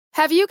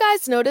Have you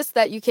guys noticed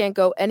that you can't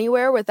go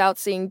anywhere without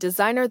seeing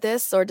designer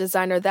this or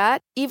designer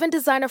that, even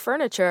designer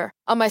furniture?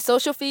 On my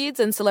social feeds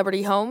and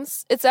celebrity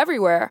homes, it's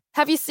everywhere.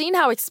 Have you seen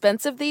how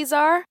expensive these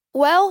are?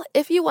 Well,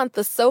 if you want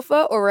the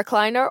sofa or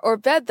recliner or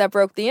bed that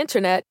broke the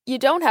internet, you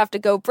don't have to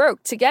go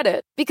broke to get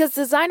it. Because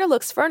Designer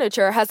Looks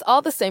furniture has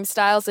all the same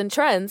styles and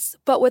trends,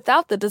 but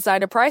without the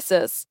designer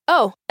prices.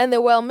 Oh, and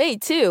they're well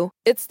made too.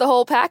 It's the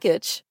whole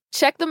package.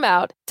 Check them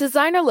out.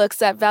 Designer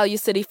Looks at Value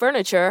City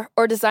Furniture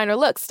or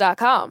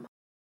designerlooks.com.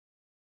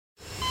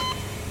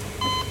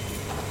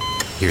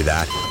 Hear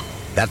that?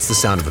 That's the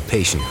sound of a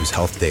patient whose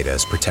health data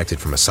is protected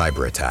from a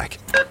cyber attack.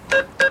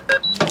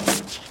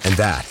 And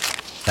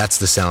that's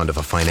the sound of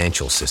a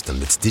financial system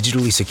that's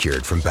digitally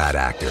secured from bad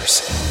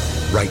actors.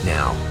 Right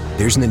now,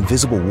 there's an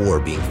invisible war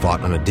being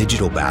fought on a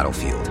digital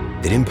battlefield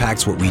that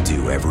impacts what we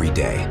do every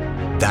day.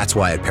 That's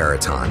why at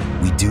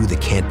Peraton, we do the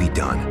can't be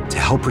done to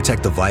help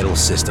protect the vital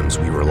systems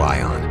we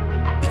rely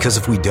on. Because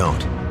if we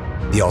don't,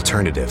 the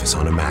alternative is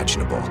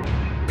unimaginable.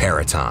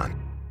 Peraton.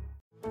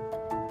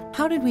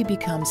 How did we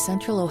become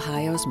Central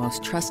Ohio's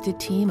most trusted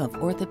team of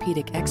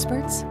orthopedic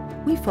experts?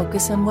 We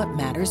focus on what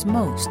matters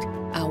most,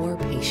 our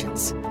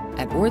patients.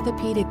 At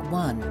Orthopedic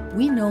One,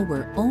 we know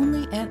we're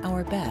only at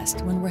our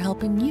best when we're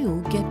helping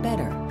you get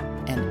better.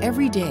 And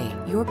every day,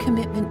 your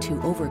commitment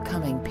to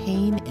overcoming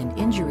pain and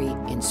injury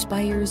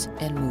inspires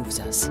and moves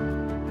us.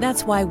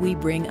 That's why we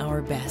bring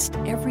our best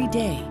every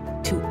day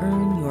to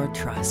earn your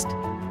trust.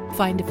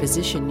 Find a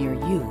physician near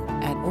you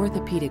at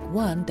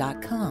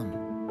orthopedic1.com.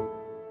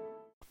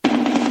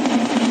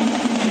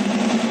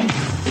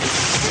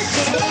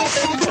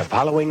 The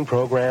following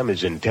program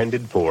is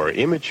intended for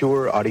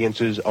immature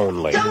audiences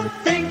only. Don't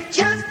think,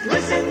 just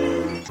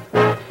listen.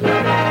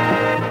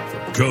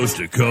 Coast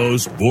to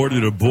coast,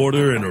 border to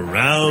border, and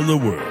around the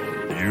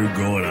world. You're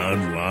going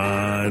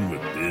online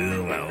with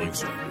Bill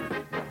Alexander.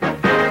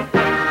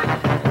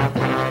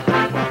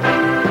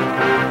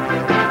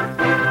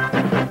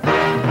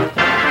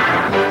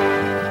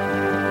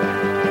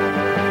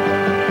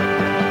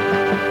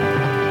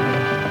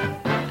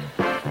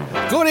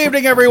 Good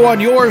evening,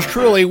 everyone. Yours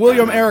truly,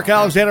 William Eric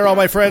Alexander. All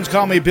my friends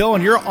call me Bill,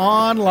 and you're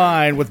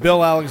online with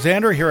Bill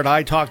Alexander here at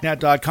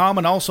italknet.com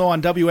and also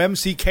on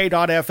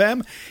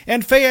WMCK.FM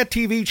and Fayette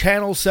TV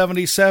Channel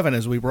 77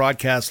 as we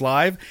broadcast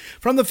live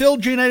from the Phil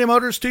Giannetti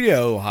Motor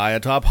Studio, high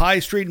atop High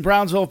Street in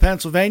Brownsville,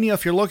 Pennsylvania.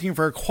 If you're looking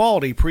for a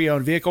quality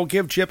pre-owned vehicle,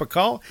 give Chip a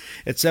call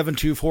at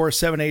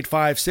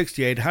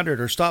 724-785-6800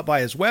 or stop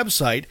by his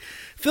website,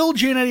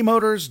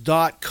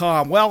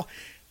 PhilGiannettiMotors.com. Well,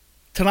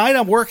 tonight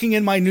I'm working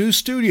in my new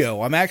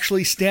studio. I'm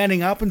actually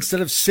standing up instead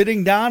of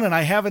sitting down, and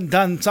I haven't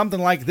done something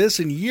like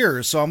this in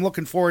years, so I'm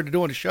looking forward to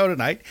doing a show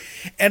tonight.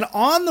 And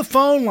on the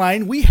phone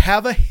line, we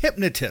have a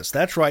hypnotist.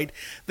 That's right,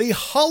 the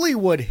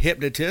Hollywood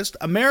hypnotist,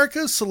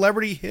 America's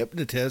celebrity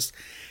hypnotist,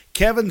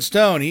 Kevin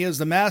Stone. He is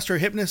the master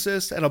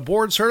hypnotist and a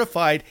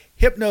board-certified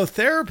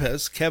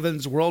hypnotherapist.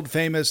 Kevin's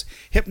world-famous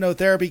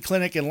hypnotherapy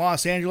clinic in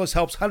Los Angeles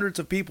helps hundreds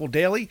of people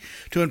daily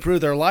to improve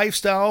their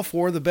lifestyle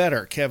for the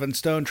better. Kevin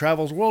Stone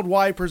travels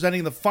worldwide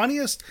presenting the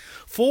funniest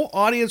full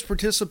audience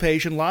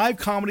participation live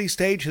comedy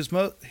stage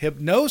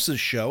hypnosis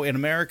show in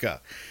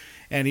America.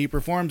 And he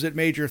performs at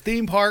major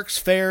theme parks,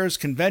 fairs,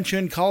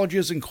 convention,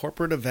 colleges, and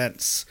corporate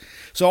events.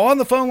 So on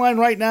the phone line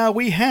right now,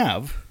 we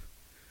have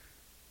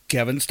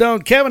Kevin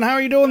Stone. Kevin, how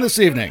are you doing this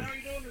evening?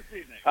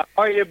 How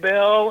are you,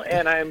 Bill?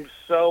 And I'm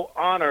so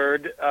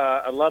honored.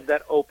 I love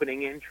that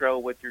opening intro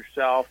with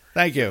yourself.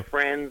 Thank you. Your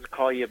friends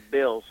call you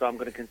Bill, so I'm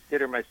going to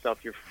consider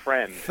myself your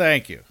friend.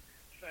 Thank you.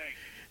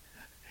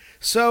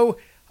 So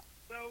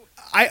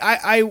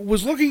I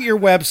was looking at your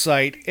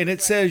website, and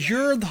it says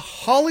you're the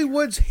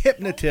Hollywood's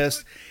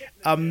hypnotist,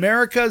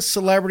 America's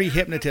celebrity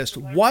hypnotist.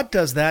 What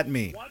does that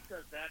mean?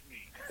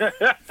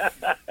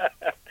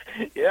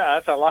 Yeah,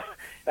 that's a lot.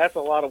 That's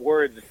a lot of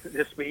words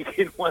to speak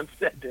in one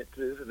sentence,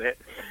 isn't it?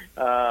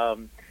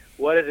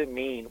 What does it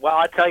mean? Well,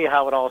 I'll tell you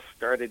how it all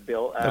started,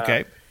 Bill.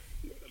 Okay.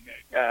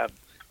 I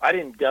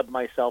didn't dub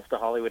myself the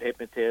Hollywood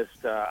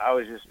hypnotist. I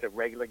was just a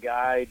regular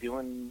guy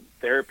doing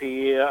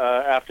therapy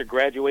after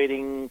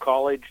graduating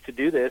college to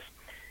do this.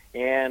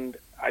 And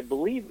I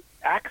believe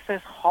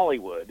Access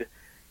Hollywood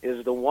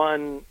is the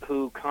one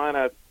who kind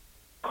of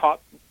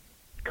caught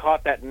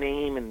that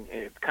name, and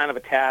it's kind of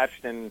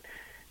attached, and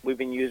we've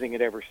been using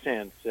it ever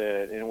since.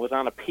 And it was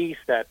on a piece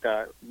that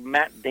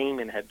Matt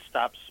Damon had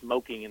stopped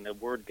smoking, and the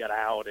word got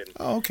out. And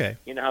okay.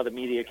 You know how the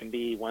media can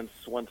be once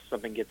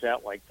something gets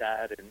out like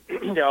that, and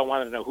they all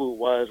wanted to know who it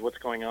was, what's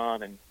going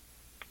on, and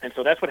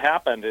so that's what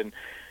happened. And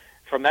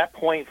from that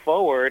point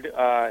forward,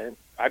 I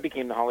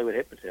became the Hollywood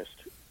hypnotist.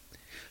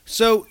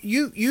 So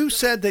you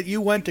said that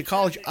you went to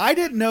college. I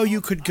didn't know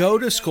you could go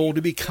to school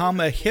to become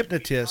a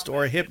hypnotist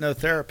or a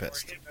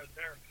hypnotherapist.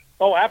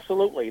 Oh,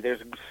 absolutely.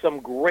 There's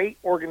some great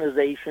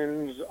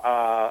organizations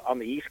on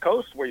the East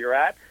Coast where you're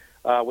at,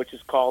 which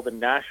is called the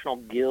National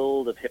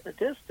Guild of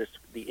Hypnotists,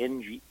 the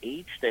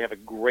NGH. They have a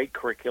great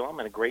curriculum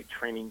and a great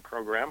training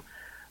program.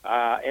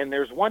 And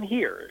there's one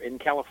here in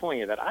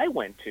California that I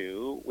went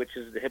to, which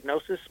is the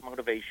Hypnosis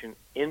Motivation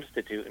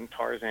Institute in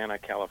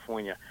Tarzana,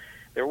 California.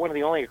 They're one of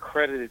the only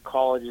accredited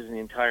colleges in the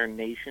entire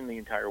nation, the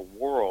entire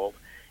world,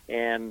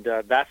 and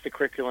that's the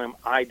curriculum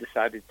I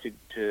decided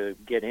to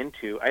get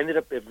into. I ended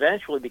up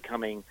eventually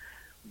becoming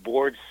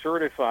board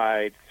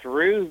certified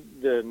through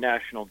the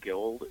National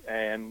Guild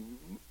and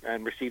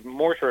received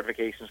more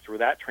certifications through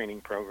that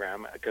training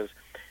program because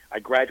I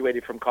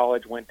graduated from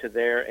college, went to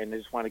there, and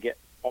just want to get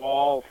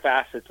all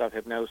facets of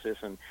hypnosis.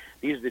 And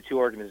these are the two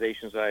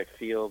organizations that I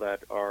feel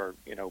that are,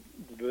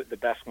 the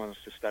best ones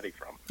to study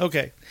from.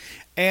 Okay.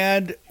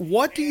 And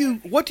what do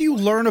you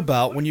learn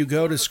about when you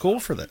go to school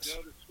for this?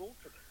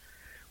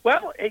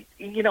 Well,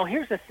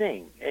 here's the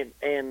thing,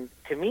 and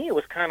to me it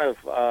was kind of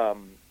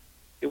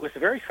it was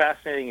very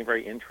fascinating and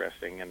very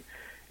interesting, and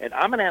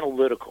I'm an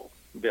analytical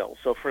Bill.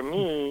 So for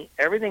me,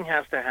 everything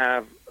has to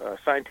have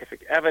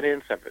scientific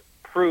evidence,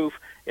 proof.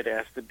 It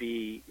has to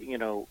be,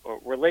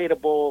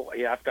 relatable.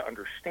 You have to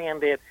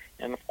understand it,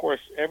 and of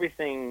course,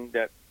 everything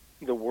that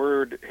the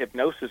word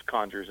hypnosis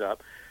conjures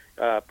up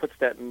puts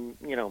that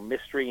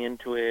mystery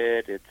into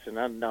it. It's an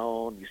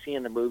unknown. You see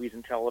in the movies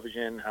and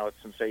television how it's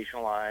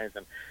sensationalized,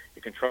 and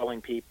you're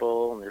controlling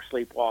people, and they're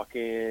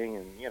sleepwalking,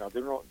 and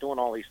doing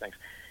all these things.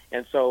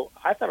 And so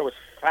I thought it was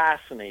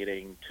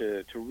fascinating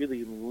to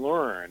really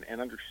learn and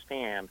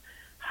understand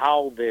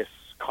how this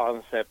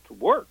concept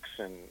works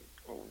and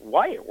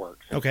why it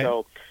works. And okay.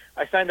 So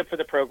I signed up for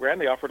the program.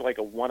 They offered like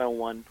a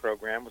 101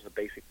 program, was a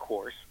basic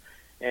course.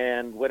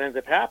 And what ends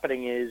up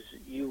happening is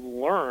you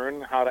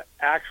learn how to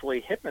actually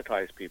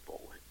hypnotize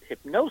people.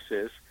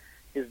 Hypnosis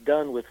is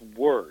done with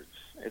words.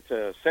 It's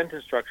a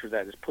sentence structure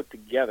that is put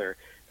together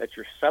that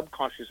your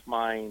subconscious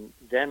mind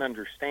then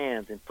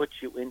understands and puts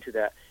you into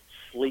that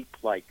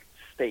sleep-like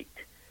state.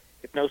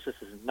 Hypnosis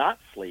is not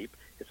sleep.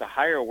 It's a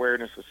higher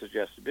awareness of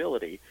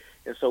suggestibility.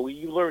 And so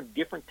you learn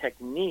different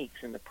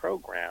techniques in the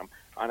program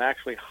on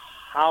actually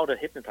how to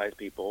hypnotize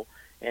people,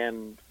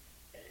 and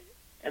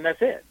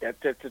that's it.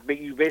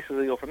 You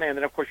basically go from there. And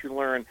then, of course, you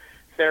learn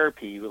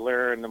therapy. You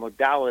learn the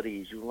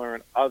modalities. You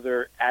learn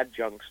other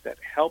adjuncts that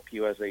help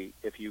you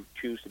if you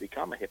choose to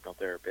become a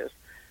hypnotherapist.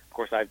 Of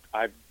course,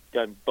 I've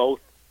done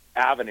both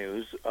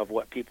avenues of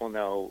what people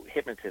know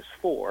hypnotists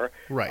for.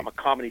 Right. I'm a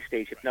comedy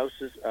stage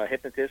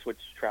hypnotist, which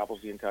travels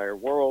the entire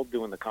world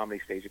doing the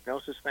comedy stage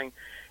hypnosis thing.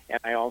 And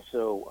I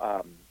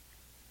also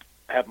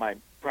have my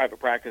private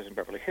practice in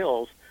Beverly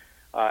Hills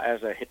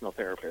as a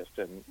hypnotherapist.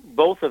 And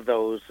both of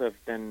those have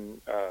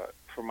been,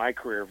 for my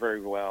career,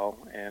 very well,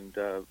 and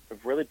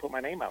have really put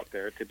my name out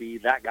there to be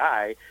that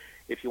guy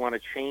if you want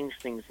to change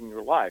things in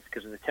your life,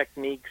 because of the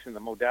techniques and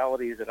the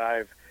modalities that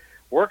I've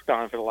worked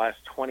on for the last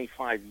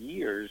 25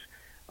 years.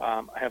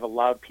 Have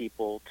allowed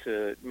people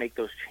to make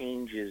those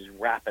changes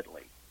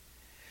rapidly.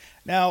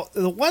 Now,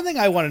 the one thing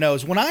I want to know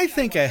is when I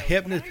think a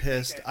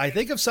hypnotist, I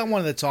think of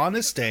someone that's on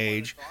the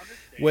stage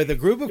with a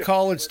group of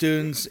college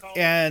students,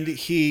 and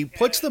he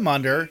puts them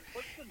under,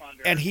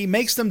 and he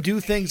makes them do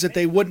things that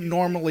they wouldn't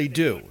normally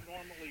do.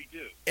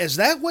 Is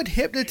that what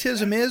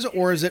hypnotism is,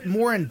 or is it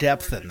more in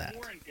depth than that?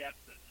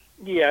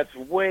 Yeah, it's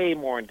way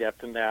more in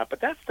depth than that, but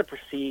that's the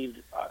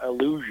perceived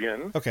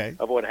illusion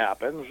of what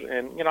happens.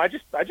 And I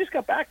just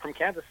got back from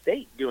Kansas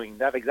State doing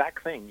that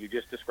exact thing you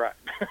just described.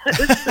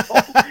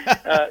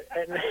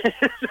 And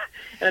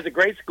it's a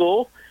great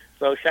school.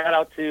 So shout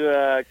out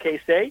to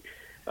K-State.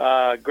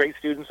 Great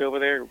students over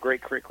there,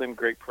 great curriculum,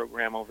 great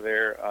program over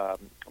there.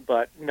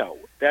 But no,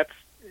 that's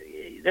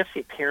the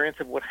appearance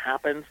of what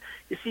happens.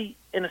 You see,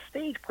 in a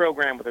stage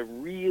program with a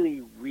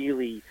really,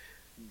 really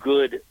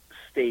good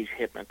stage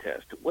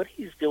hypnotist, what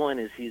he's doing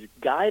is he's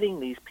guiding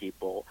these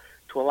people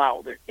to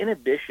allow their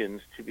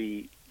inhibitions to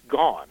be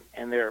gone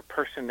and their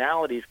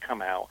personalities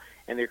come out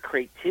and their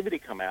creativity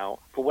come out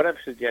for whatever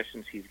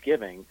suggestions he's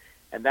giving,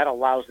 and that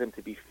allows them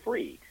to be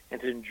free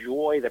and to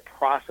enjoy the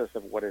process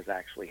of what is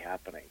actually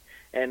happening.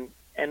 And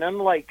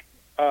unlike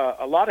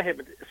a lot of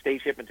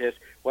stage hypnotists,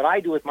 what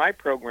I do with my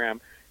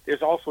program,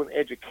 there's also an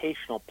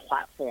educational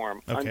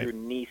platform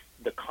underneath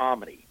the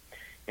comedy.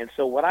 And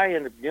so what I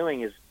end up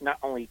doing is not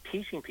only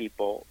teaching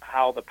people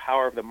how the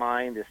power of the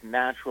mind, this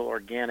natural,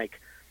 organic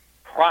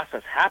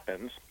process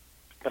happens,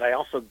 but I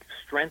also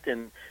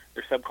strengthen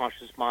their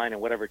subconscious mind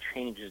and whatever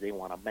changes they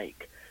want to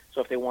make.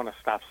 So if they want to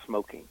stop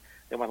smoking,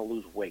 they want to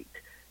lose weight,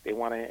 they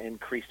want to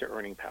increase their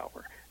earning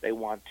power, they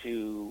want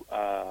to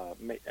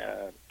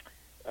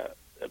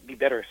be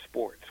better at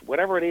sports,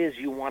 whatever it is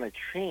you want to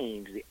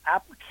change, the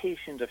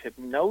applications of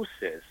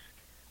hypnosis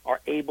are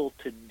able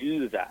to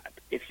do that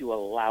if you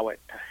allow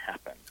it to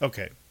happen.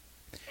 Okay.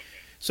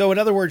 So in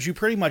other words, you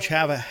pretty much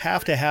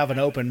have to have an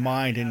open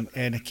mind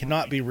and it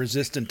cannot be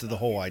resistant to the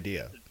whole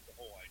idea.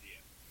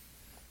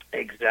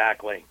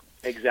 Exactly.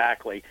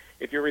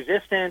 If you're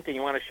resistant and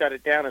you want to shut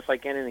it down, it's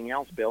like anything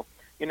else, Bill.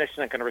 You're just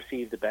not going to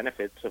receive the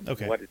benefits of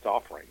what it's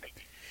offering.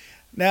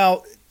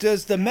 Now,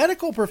 does the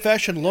medical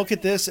profession look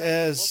at this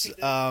as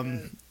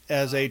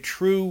a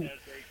true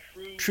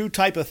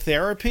type of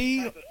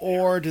therapy,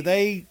 or do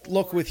they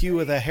look with you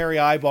with a hairy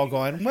eyeball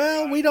going,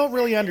 well, we don't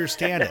really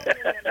understand it?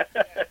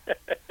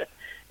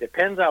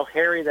 Depends how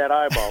hairy that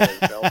eyeball is,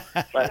 Bill.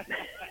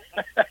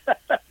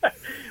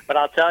 But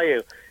I'll tell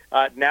you,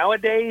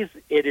 Nowadays,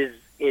 it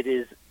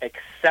is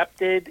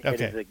accepted. Okay.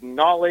 It is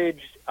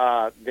acknowledged.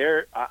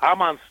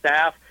 I'm on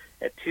staff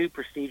at 2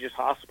 prestigious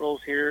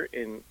hospitals here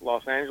in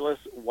Los Angeles,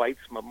 White's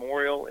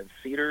Memorial and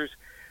Cedars,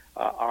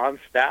 on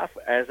staff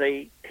as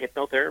a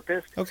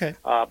hypnotherapist. Okay.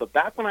 But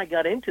back when I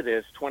got into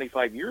this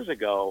 25 years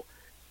ago,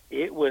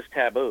 it was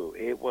taboo.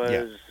 It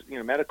was,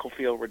 medical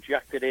field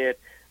rejected it.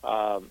 It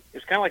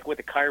was kind of like what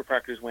the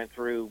chiropractors went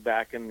through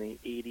back in the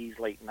 80s,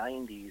 late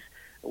 90s,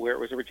 where it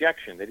was a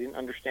rejection. They didn't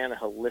understand the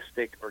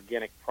holistic,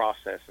 organic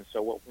process. And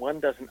so what one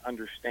doesn't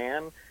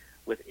understand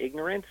with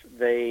ignorance,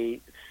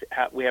 we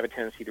have a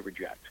tendency to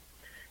reject.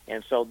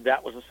 And so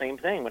that was the same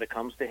thing when it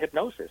comes to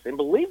hypnosis. And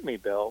believe me,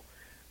 Bill,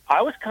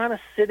 I was kind of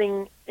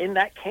sitting in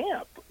that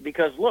camp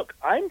because, look,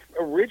 I'm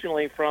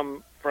originally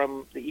from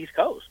the East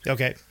Coast.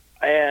 Okay.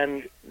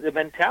 And the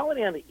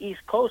mentality on the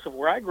East Coast of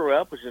where I grew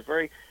up was just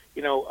very,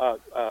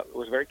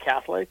 was very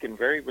Catholic and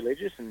very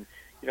religious. And,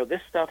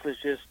 this stuff is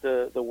just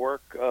the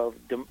work of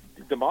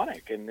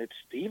demonic, and it's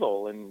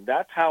evil. And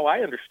that's how I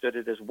understood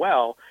it as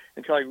well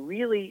until I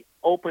really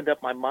opened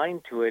up my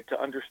mind to it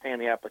to understand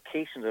the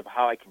applications of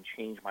how I can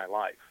change my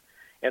life.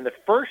 And the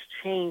first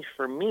change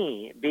for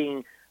me,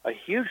 being a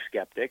huge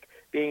skeptic,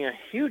 being a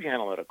huge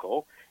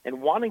analytical,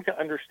 and wanting to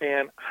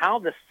understand how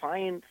the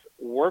science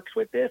works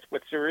with this,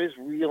 which there is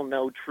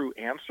no true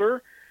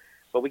answer,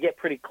 but we get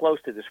pretty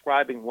close to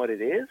describing what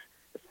it is.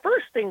 The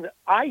first thing that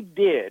I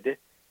did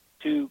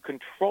to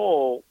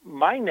control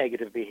my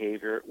negative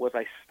behavior was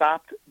I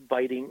stopped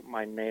biting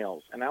my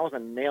nails. And I was a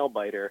nail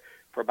biter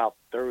for about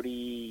 30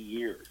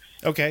 years.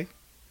 Okay.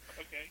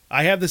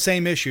 I have the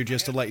same issue,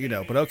 just to let you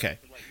know, but okay.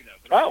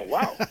 Oh,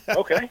 wow.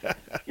 Okay.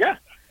 Yeah.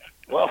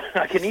 Well,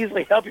 I can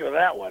easily help you with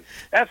that one.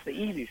 That's the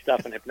easy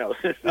stuff in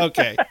hypnosis.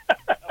 Okay.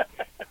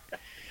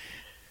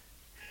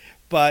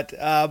 But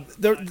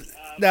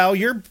now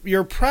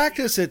your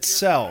practice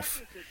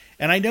itself,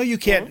 and I know you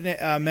can't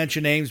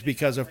mention names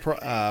because of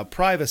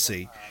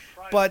privacy,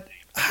 but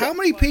how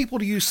many people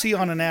do you see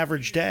on an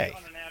average day?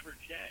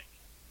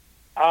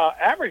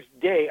 Average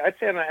day, I'd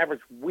say on an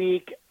average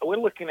week, we're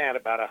looking at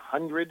about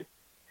 100,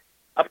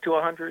 up to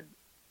 100.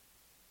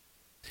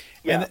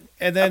 Yeah,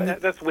 and then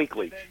that's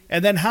weekly.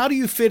 And then how do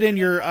you fit in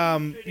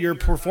your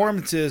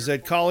performances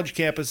at college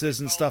campuses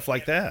and stuff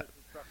like that?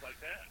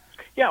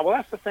 Yeah, well,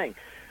 that's the thing.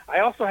 I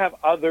also have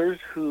others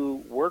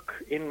who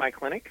work in my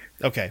clinic.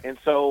 Okay. And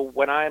so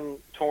when I'm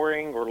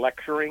touring or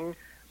lecturing,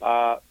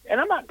 and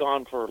I'm not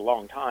gone for a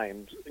long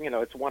time,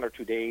 it's 1 or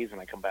 2 days and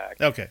I come back.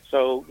 Okay.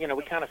 So,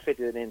 we kind of fit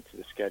it into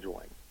the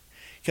scheduling.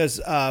 Because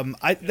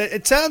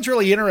it sounds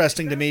really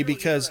interesting to me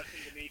because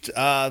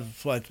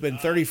it's been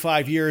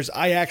 35 years,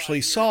 I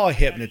actually saw a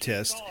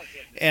hypnotist.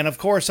 And, of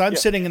course, I'm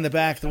sitting in the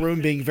back of the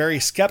room being very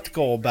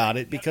skeptical about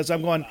it because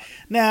I'm going,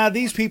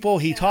 these people,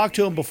 he talked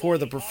to them before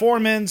the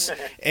performance,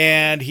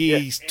 and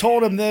he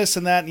told them this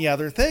and that and the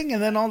other thing.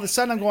 And then all of a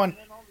sudden I'm going,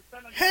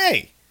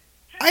 hey,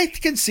 I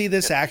can see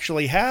this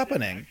actually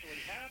happening.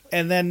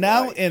 And then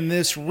now in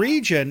this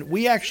region,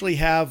 we actually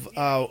have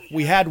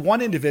we had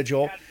one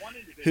individual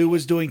who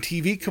was doing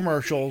TV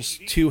commercials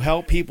to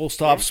help people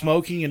stop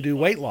smoking and do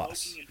weight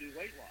loss.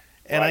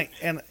 And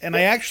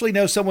I actually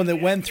know someone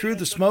that went through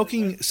the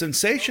smoking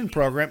cessation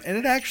program, and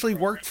it actually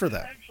worked for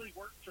them.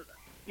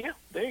 Yeah,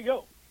 there you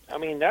go. I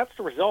mean, that's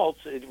the results.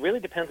 It really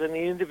depends on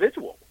the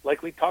individual.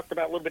 Like we talked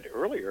about a little bit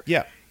earlier.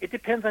 Yeah. It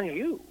depends on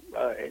you.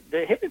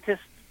 The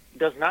hypnotist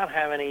does not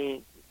have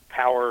any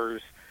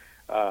powers,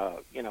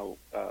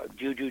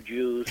 juju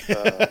juice,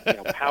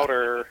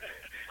 powder,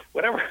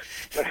 whatever.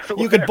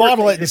 You could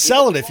bottle it and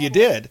sell it if you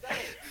did.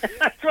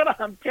 That's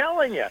what I'm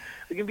telling you.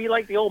 We can be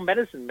like the old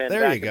medicine men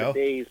back in the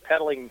days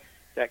peddling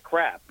that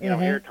crap,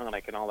 hair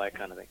tonic and all that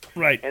kind of thing.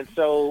 Right. And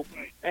so,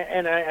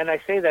 and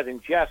I say that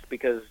in jest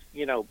because,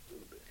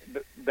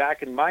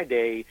 back in my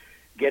day,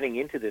 getting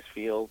into this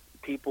field,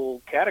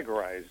 people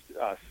categorized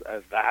us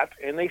as that,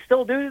 and they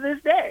still do to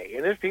this day.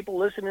 And there's people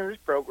listening to this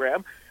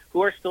program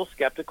who are still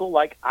skeptical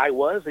like I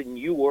was and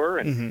you were.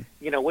 And,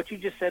 what you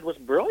just said was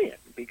brilliant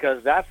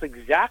because that's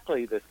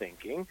exactly the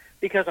thinking.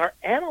 Because our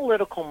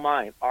analytical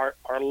mind, our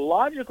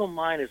logical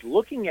mind is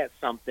looking at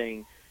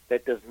something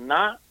that does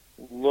not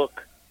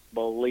look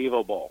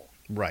believable.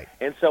 Right.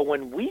 And so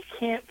when we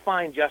can't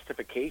find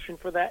justification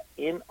for that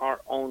in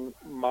our own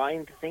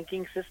mind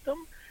thinking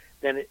system,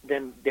 then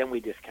we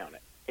discount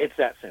it. It's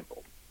that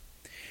simple.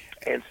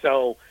 And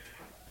so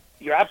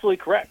you're absolutely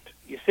correct.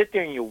 You sit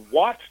there and you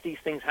watch these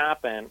things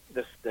happen.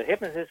 The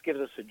hypnotist gives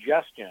a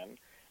suggestion,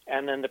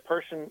 and then the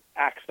person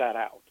acts that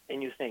out.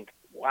 And you think,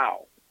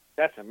 wow,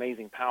 that's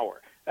amazing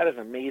power. That is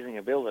amazing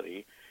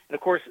ability. And,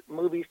 of course,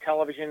 movies,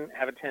 television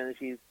have a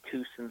tendency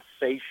to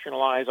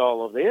sensationalize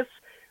all of this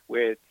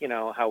with,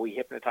 how we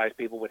hypnotize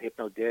people with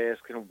hypnodiscs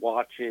and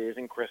watches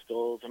and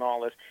crystals and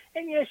all this.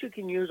 And, yes, you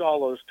can use all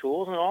those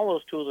tools, and all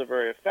those tools are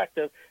very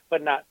effective,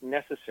 but not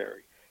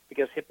necessary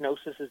because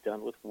hypnosis is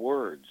done with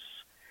words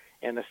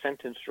and a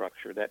sentence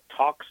structure that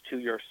talks to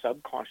your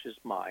subconscious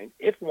mind,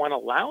 if one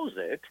allows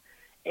it,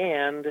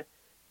 and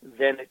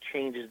then it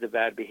changes the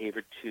bad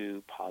behavior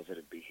to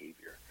positive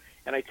behavior.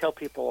 And I tell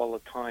people all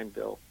the time,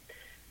 Bill,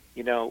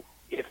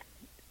 if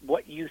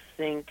what you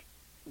think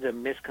the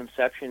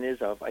misconception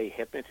is of a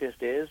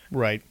hypnotist is,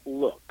 Right.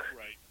 look,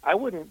 I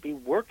wouldn't be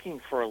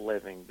working for a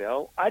living,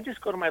 Bill. I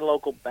just go to my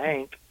local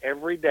bank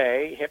every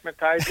day,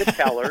 hypnotize the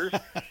tellers,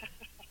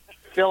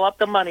 fill up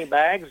the money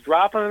bags,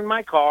 drop them in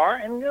my car,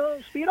 and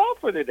speed off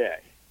for the day.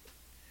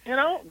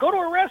 Go to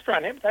a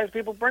restaurant, hypnotize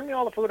people, bring me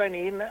all the food I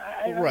need,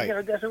 and Right.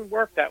 it doesn't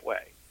work that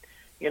way.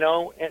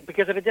 And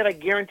because if it did, I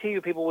guarantee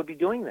you people would be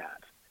doing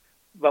that.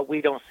 But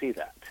we don't see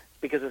that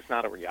because it's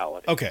not a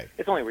reality. Okay.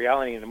 It's only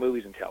reality in the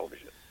movies and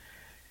television.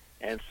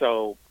 And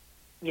so,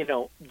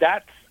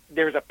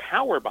 there's a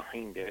power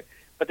behind it,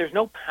 but there's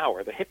no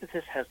power. The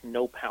hypnotist has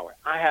no power.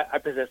 I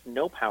possess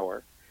no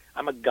power.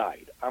 I'm a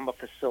guide. I'm a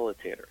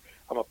facilitator.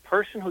 I'm a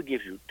person who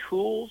gives you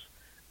tools,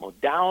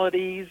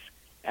 modalities,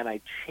 and I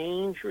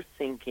change your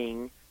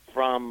thinking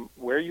from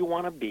where you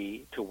want to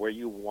be to where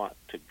you want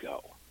to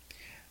go.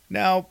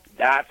 Now,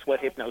 That's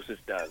what hypnosis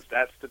does.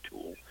 That's the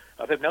tool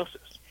of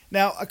hypnosis.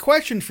 Now, a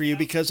question for you,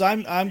 because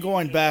I'm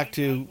going back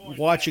to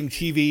watching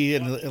TV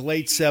in the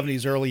late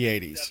 70s, early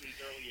 80s.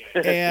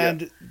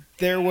 And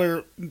there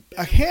were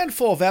a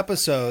handful of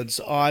episodes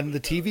on the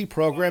TV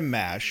program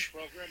MASH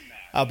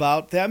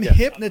about them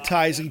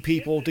hypnotizing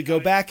people to go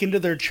back into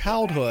their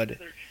childhood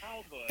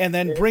and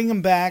then bring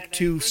them back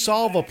to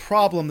solve a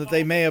problem that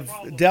they may have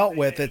dealt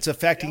with that's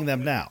affecting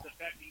them now.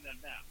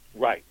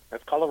 Right.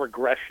 That's called a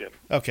regression.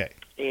 Okay.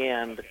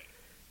 And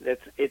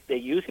they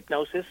use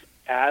hypnosis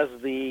as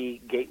the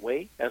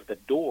gateway, as the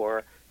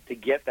door to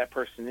get that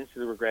person into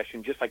the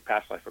regression, just like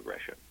past life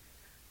regression.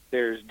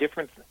 There's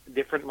different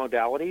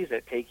modalities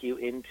that take you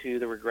into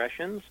the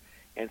regressions,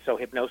 and so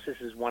hypnosis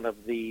is one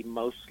of the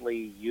mostly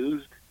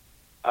used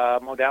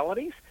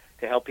modalities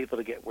to help people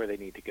to get where they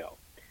need to go.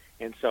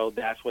 And so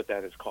that's what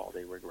that is called,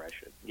 a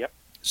regression. Yep.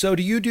 So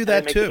do you do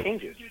that and too? Make the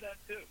changes.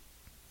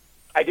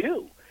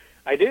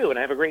 I do, and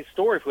I have a great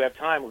story. If we have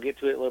time, we'll get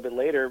to it a little bit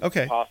later,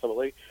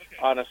 possibly,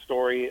 on a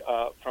story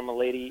from a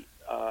lady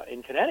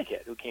in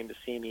Connecticut who came to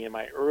see me in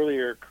my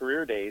earlier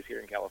career days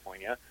here in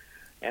California,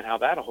 and how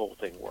that whole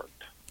thing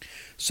worked.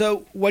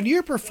 So when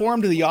you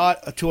perform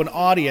to an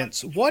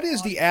audience, what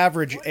is the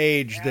average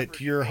age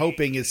that you're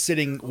hoping is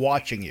sitting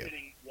watching you?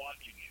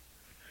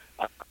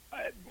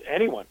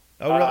 Anyone.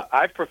 Oh, really?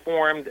 I've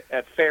performed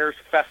at fairs,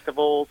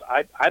 festivals.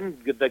 I'm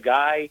the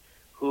guy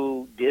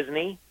who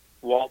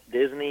Walt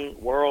Disney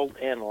World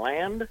and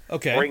Land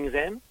brings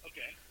in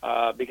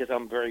because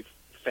I'm a very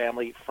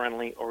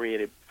family-friendly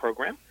oriented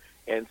program.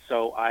 And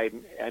so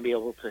I'm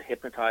able to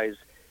hypnotize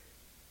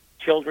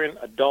children,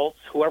 adults,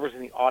 whoever's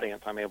in the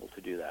audience. I'm able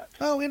to do that.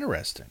 Oh,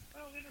 interesting.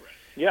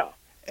 Yeah.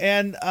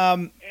 And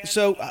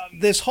so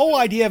this whole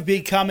idea of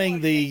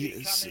becoming the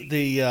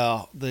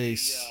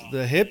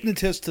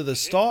hypnotist to the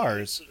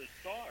stars.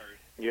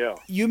 Yeah.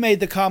 You made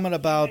the comment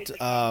about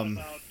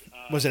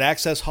was it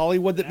Access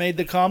Hollywood that made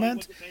the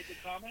comment?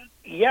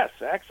 Yes,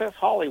 Access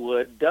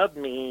Hollywood dubbed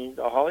me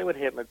the Hollywood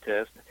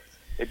hypnotist.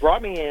 They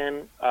brought me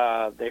in.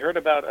 They heard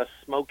about a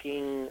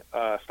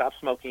stop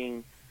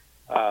smoking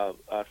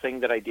thing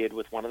that I did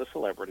with one of the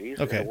celebrities.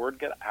 Okay. And the word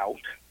got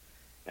out,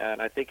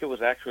 and I think it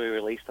was actually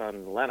released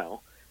on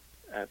Leno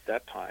at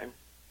that time.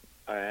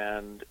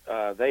 And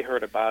they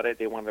heard about it.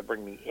 They wanted to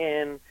bring me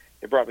in.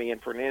 They brought me in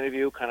for an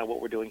interview, kind of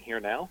what we're doing here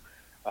now.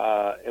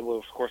 It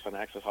was, of course, on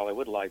Access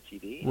Hollywood Live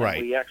TV. Right.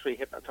 And we actually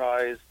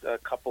hypnotized a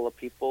couple of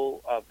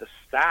people of the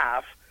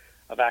staff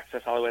of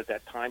Access Hollywood at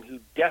that time who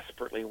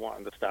desperately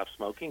wanted to stop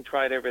smoking,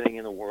 tried everything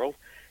in the world,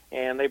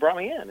 and they brought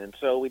me in. And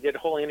so we did a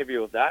whole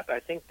interview of that. I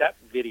think that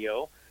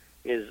video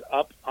is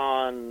up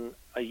on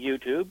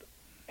YouTube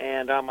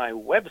and on my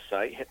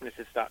website,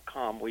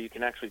 hypnotist.com, where you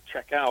can actually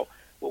check out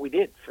what we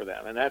did for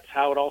them. And that's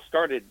how it all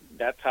started.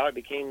 That's how I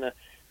became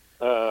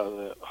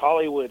the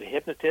Hollywood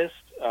hypnotist.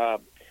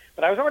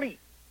 But I was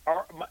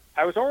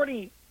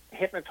already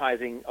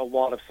hypnotizing a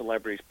lot of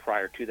celebrities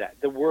prior to that.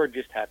 The word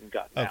just hadn't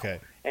gotten out.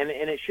 And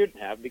it shouldn't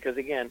have, because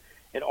again,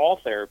 in all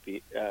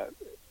therapy,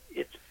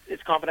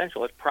 it's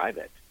confidential, it's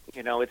private.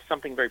 It's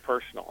something very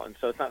personal, and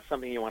so it's not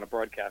something you want to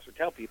broadcast or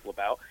tell people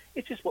about.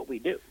 It's just what we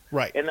do.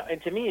 Right.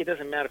 And to me, it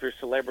doesn't matter if you're a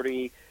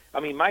celebrity. I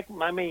mean,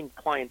 my main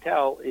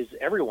clientele is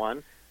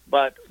everyone,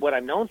 but what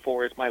I'm known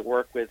for is my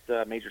work with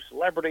major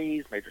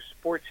celebrities, major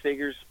sports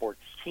figures,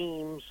 sports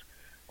teams,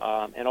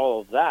 and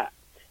all of that.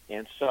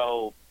 And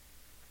so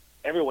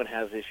everyone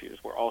has issues.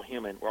 We're all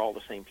human. We're all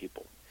the same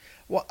people.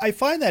 Well, I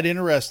find that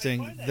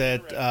interesting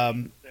that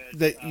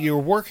that you're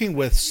working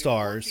with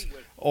stars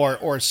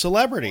or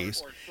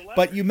celebrities,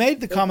 but you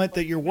made the comment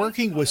that you're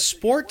working with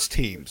sports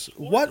teams.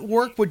 What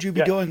work would you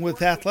be doing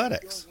with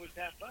athletics?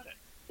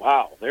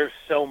 Wow, there's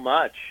so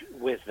much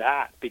with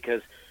that,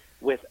 because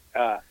with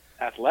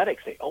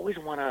athletics, they always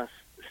want to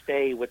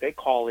stay what they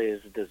call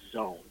is the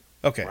zone.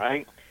 Okay.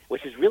 Right?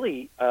 Which is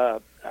really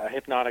a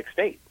hypnotic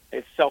state.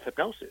 It's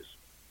self-hypnosis.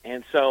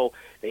 And so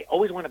they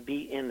always want to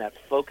be in that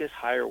focus,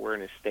 higher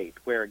awareness state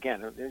where,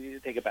 again, you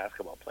take a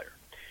basketball player.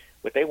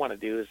 What they want to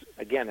do is,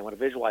 again, they want to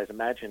visualize,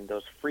 imagine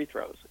those free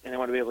throws. And they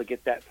want to be able to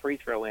get that free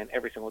throw in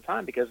every single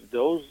time, because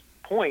those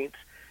points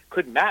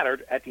could matter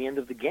at the end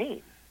of the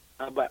game.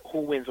 about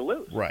who wins or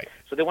lose. Right.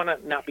 So they want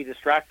to not be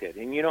distracted.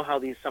 And you know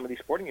how some of these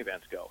sporting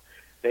events go.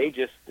 They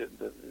just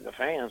the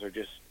fans are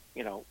just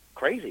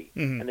crazy,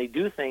 and they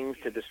do things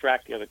to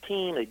distract the other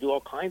team. They do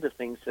all kinds of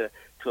things to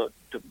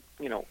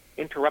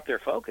interrupt their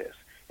focus.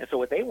 And so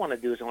what they want to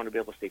do is they want to be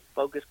able to stay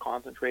focused,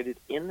 concentrated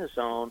in the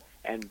zone,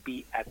 and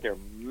be at their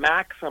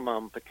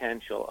maximum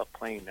potential of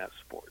playing that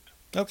sport.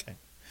 Okay.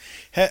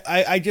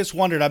 I just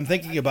wondered, I'm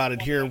thinking about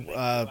it here,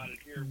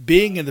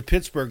 being in the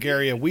Pittsburgh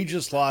area, we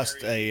just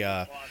lost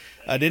an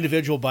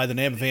individual by the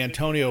name of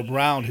Antonio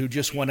Brown who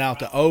just went out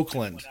to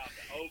Oakland.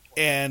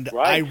 And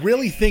I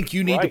really think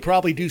you need to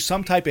probably do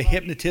some type of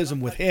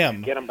hypnotism with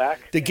him Get him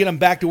back? to get him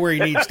back to where he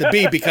needs to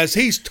be, because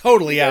he's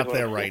totally out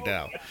there right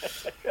now.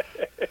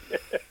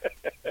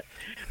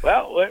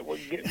 Well,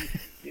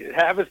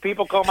 have his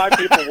people call my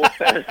people. We'll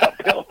send us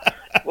uphill.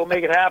 We'll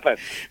make it happen.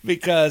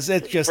 Because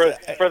it's just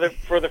for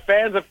the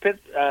fans of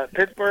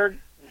Pittsburgh.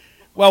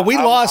 Well, we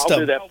lost him. I'll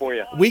do that for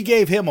you. We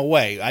gave him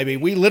away. I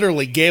mean, we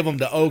literally gave him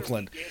to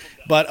Oakland.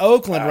 But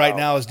Oakland right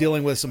now is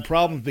dealing with some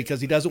problems because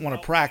he doesn't want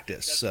to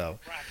practice. So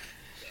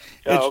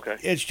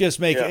it's just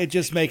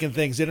making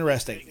things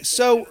interesting.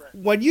 So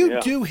when you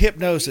do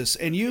hypnosis,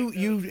 and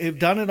you have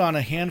done it on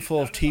a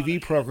handful of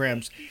TV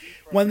programs,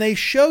 when they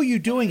show you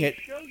doing it,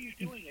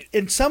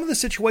 in some of the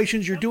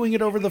situations you're doing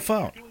it over the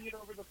phone.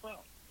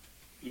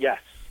 Yes,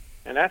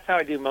 and that's how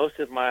I do most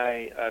of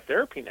my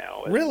therapy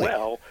now as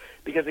well.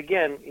 Because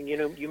again,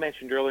 you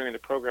mentioned earlier in the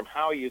program,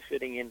 how are you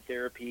fitting in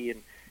therapy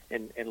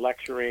and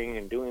lecturing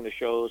and doing the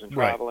shows and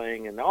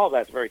traveling, and all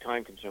that's very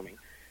time consuming.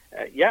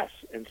 Yes,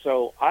 and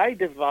so I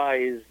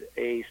devised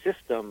a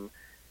system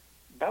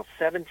about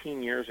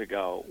 17 years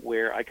ago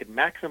where I could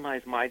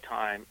maximize my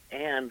time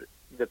and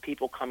the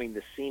people coming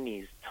to see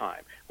me's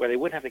time, where they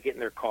wouldn't have to get in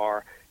their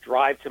car,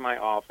 drive to my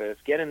office,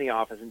 get in the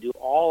office, and do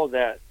all of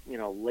that,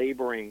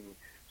 laboring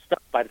stuff.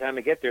 By the time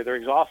they get there, they're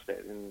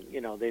exhausted, and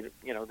they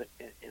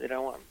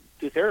don't want to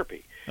do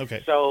therapy.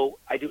 Okay. So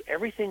I do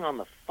everything on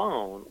the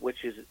phone,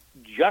 which is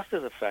just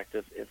as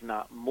effective, if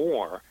not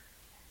more.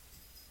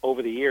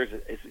 Over the years,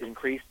 it's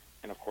increased,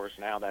 and of course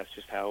now that's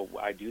just how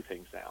I do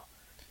things now.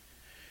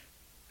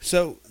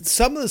 So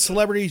some of the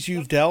celebrities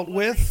you've dealt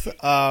with,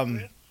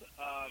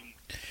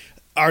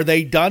 are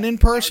they done in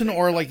person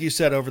or, like you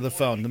said, over the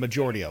phone, the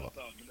majority of them?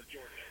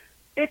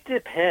 It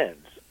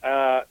depends.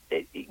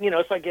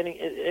 It's like getting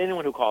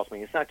anyone who calls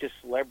me. It's not just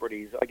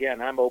celebrities.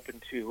 Again, I'm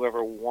open to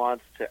whoever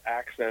wants to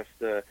access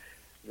the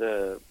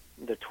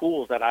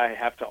tools that I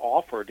have to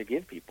offer to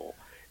give people.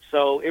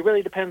 So it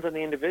really depends on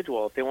the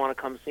individual. If they want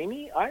to come see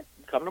me, I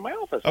come to my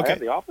office. Okay. I have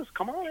the office.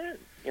 Come on in.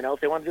 If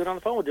they want to do it on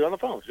the phone, we'll do it on the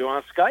phone. If they do it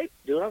on Skype,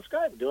 do it on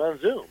Skype. Do it on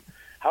Zoom.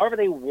 However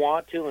they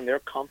want to, and they're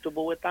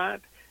comfortable with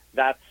that,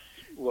 that's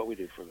what we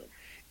do for them.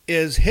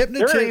 Is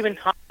hypnotism? There are even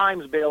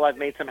times, Bill, I've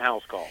made some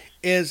house calls.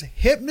 Is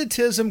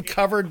hypnotism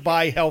covered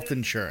by health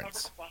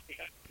insurance?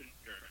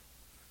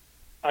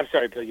 I'm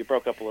sorry, Bill, you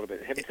broke up a little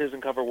bit. Hypnotism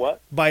cover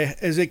what?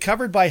 Is it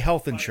covered by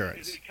health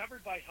insurance?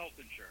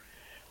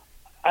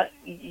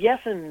 Yes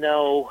and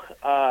no.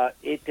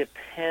 It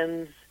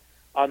depends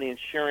on the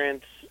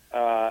insurance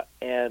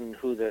and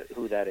who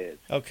that is.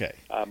 Okay.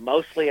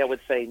 Mostly, I would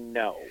say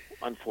no,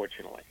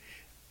 unfortunately.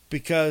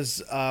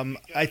 Because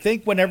I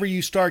think whenever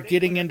you start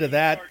getting into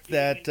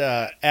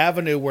that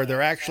avenue where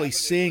they're actually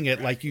seeing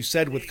it, like you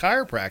said with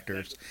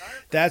chiropractors,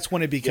 that's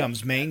when it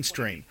becomes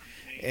mainstream.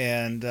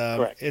 And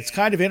it's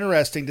kind of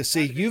interesting to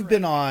see. You've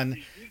been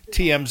on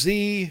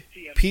TMZ,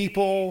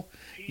 People,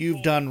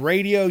 you've done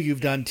radio,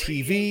 you've done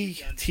TV,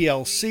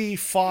 TLC,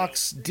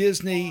 Fox,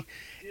 Disney,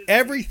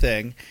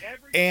 everything,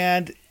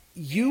 and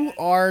you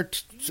are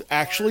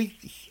actually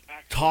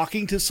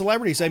talking to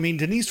celebrities. I mean,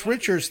 Denise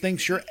Richards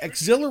thinks you're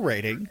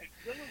exhilarating.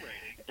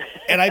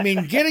 And I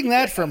mean, getting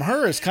that from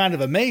her is kind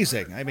of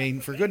amazing. I mean,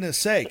 for goodness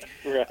sake.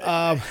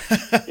 Yeah.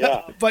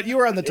 But you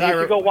were on the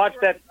You should go watch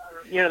that.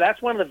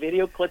 That's one of the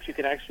video clips you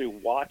can actually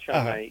watch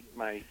on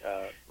my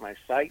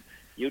site,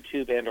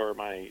 YouTube, and or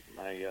my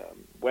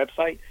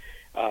website.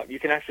 You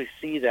can actually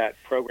see that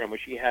program where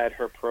she had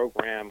her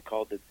program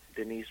called the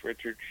Denise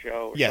Richards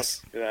Show. Or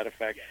something to that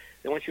effect.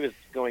 Then when she was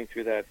going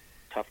through that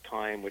tough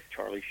time with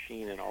Charlie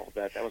Sheen and all of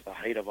that, that was the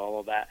height of all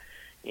of that.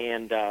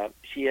 And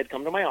she had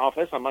come to my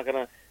office. I'm not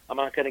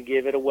gonna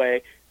give it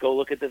away. Go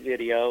look at the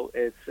video.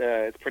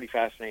 It's pretty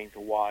fascinating to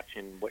watch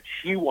and what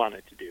she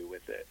wanted to do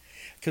with it.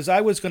 Because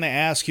I was going to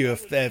ask you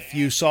if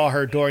you saw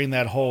her during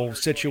that whole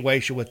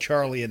situation with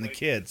Charlie and the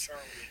kids,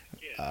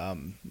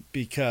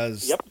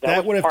 because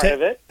that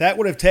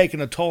would have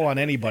taken a toll on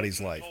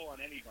anybody's life.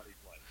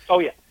 Oh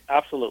yeah,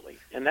 absolutely,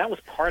 and that was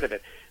part of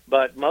it.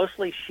 But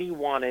mostly, she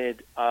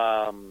wanted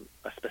a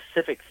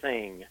specific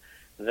thing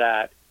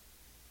that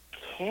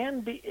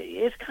can be.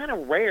 It's kind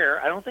of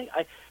rare. I don't think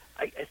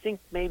I think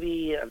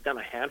maybe I've done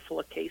a handful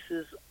of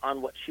cases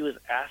on what she was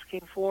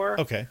asking for.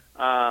 Okay.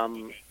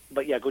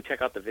 But yeah, go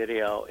check out the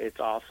video. It's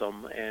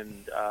awesome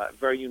and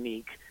very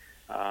unique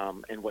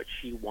in what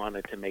she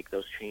wanted to make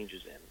those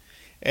changes in.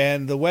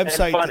 And the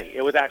website... And funny.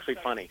 It was actually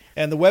funny.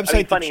 And the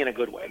website... funny in a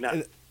good way.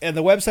 No. And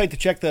the website to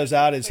check those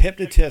out is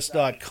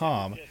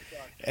hypnotist.com.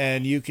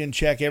 and you can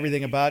check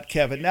everything about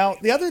Kevin. Now,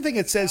 the other thing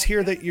it says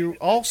here that you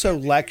also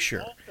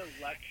lecture.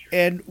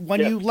 And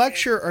when you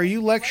lecture, are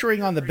you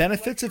lecturing on the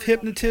benefits of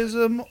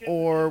hypnotism,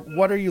 or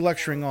what are you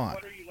lecturing on?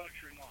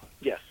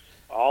 Yes,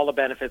 all the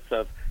benefits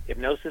of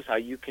hypnosis, how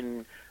you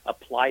can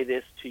apply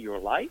this to your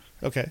life.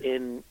 Okay.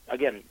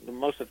 Again,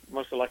 most of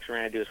the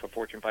lecturing I do is for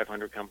Fortune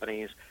 500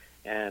 companies,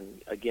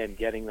 and again,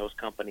 getting those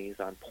companies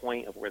on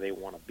point of where they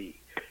want to be.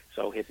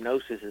 So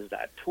hypnosis is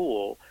that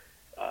tool.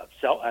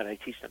 And I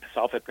teach them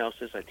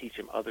self-hypnosis. I teach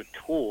them other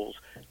tools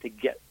to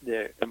get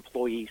the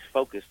employees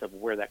focused of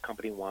where that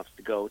company wants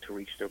to go to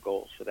reach their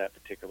goals for that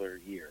particular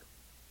year.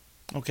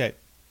 Okay.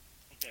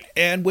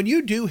 And when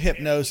you do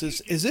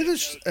hypnosis, is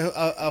it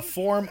a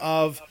form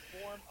of,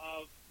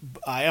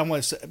 I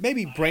almost say,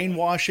 maybe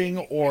brainwashing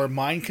or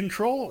mind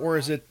control, or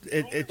is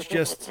it's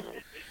just...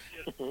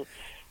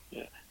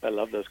 I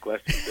love those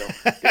questions,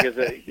 Bill, because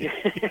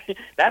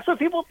that's what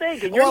people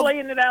think, and you're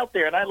laying it out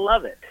there, and I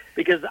love it,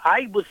 because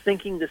I was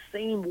thinking the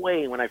same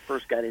way when I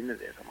first got into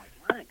this. I'm like,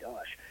 my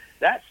gosh,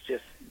 that's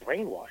just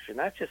brainwashing.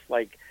 That's just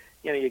like,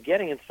 you're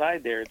getting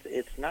inside there.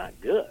 It's not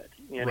good.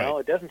 Right.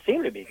 It doesn't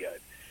seem to be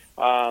good.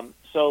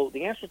 So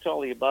the answer to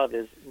all the above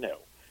is no,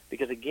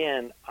 because,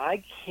 again,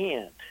 I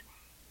can't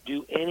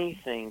do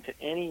anything to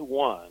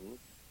anyone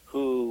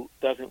who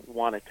doesn't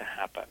want it to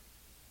happen.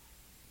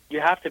 You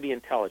have to be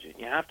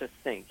intelligent. You have to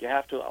think. You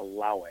have to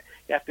allow it.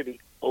 You have to be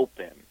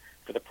open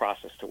for the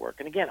process to work.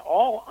 And again,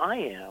 all I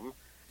am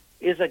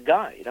is a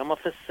guide. I'm a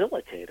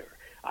facilitator.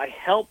 I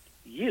help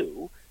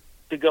you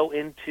to go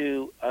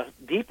into a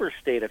deeper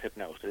state of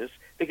hypnosis,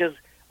 because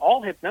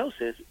all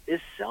hypnosis is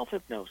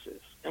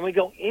self-hypnosis. And we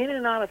go in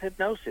and out of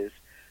hypnosis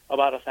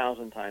about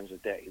 1,000 times a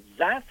day.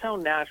 That's how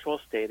natural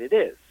state it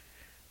is.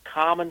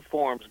 Common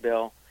forms,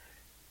 Bill,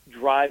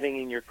 driving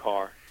in your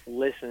car,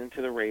 listening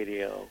to the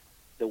radio,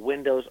 the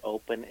window's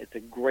open, it's a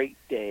great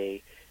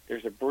day,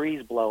 there's a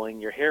breeze blowing,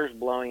 your hair's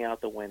blowing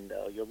out the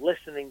window, you're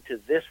listening to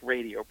this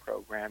radio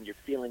program, you're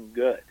feeling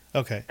good.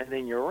 Okay. And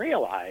then you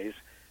realize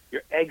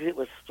your exit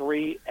was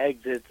 3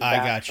 exits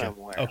back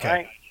somewhere. Okay.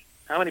 Right?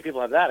 How many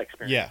people have that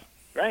experience? Yeah.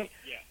 Right?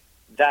 Yeah.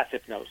 That's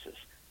hypnosis.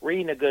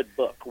 Reading a good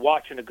book,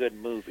 watching a good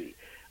movie.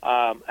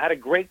 I had a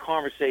great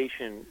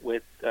conversation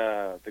with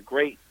the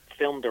great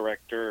film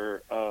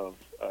director of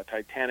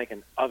Titanic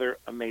and other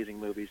amazing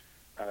movies,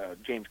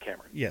 James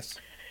Cameron. Yes.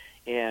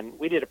 And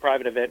we did a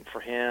private event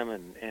for him,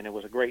 and it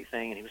was a great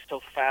thing, and he was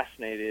still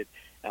fascinated.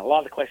 And a lot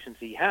of the questions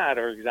he had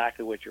are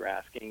exactly what you're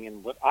asking,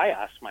 and what I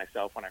asked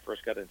myself when I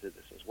first got into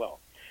this as well.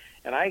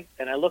 And I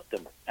looked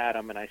at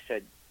him, and I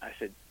said,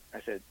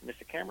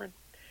 Mr. Cameron,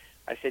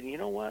 I said, you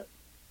know what?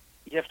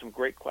 You have some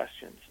great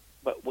questions,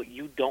 but what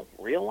you don't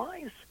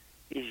realize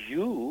is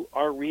you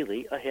are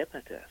really a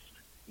hypnotist.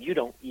 You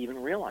don't even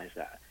realize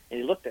that. And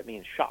he looked at me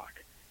in shock,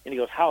 and he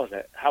goes, How is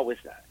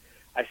that?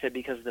 I said,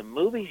 because the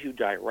movies you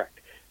direct,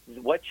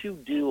 what you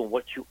do and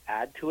what you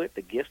add to it,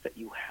 the gifts that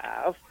you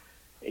have,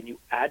 and you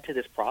add to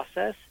this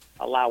process,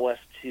 allow us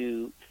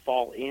to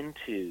fall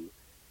into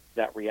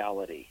that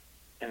reality.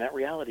 And that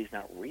reality is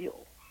not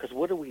real. Because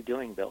what are we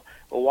doing, Bill?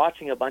 We're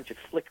watching a bunch of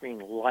flickering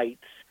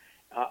lights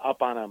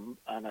up on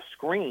a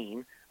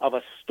screen of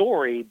a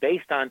story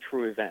based on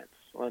true events.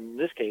 Well, in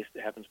this case,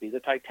 it happens to be the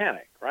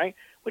Titanic, right?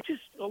 Which is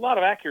a lot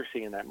of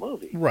accuracy in that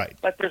movie. Right.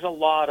 But there's a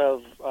lot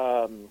of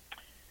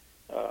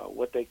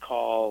what they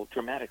call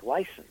dramatic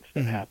license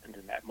that happened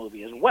in that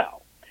movie as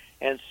well.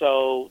 And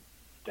so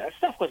that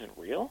stuff wasn't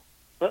real.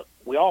 But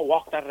we all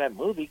walked out of that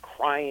movie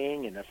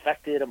crying and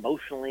affected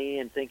emotionally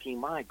and thinking,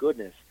 my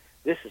goodness,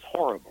 this is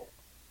horrible.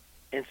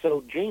 And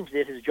so James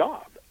did his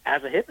job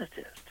as a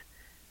hypnotist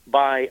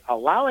by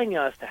allowing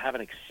us to have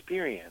an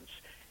experience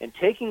and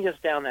taking us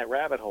down that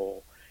rabbit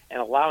hole and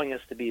allowing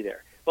us to be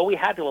there. But we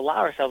had to allow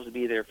ourselves to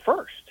be there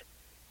first.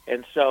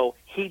 And so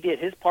he did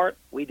his part,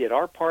 we did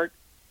our part,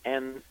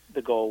 and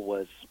the goal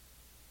was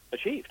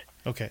achieved.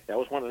 Okay. That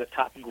was one of the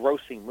top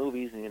grossing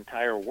movies in the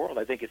entire world.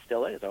 I think it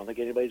still is. I don't think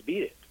anybody's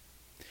beat it.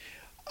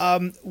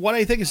 What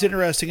I think is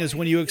interesting is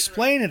when you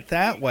explain it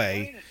that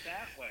way,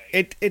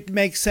 it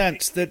makes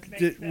sense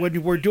that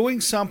when we're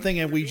doing something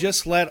and we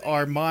just let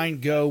our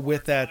mind go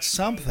with that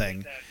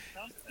something,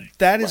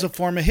 that is a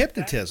form of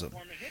hypnotism.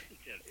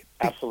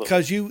 Absolutely.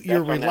 Because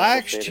you're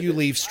relaxed, you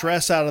leave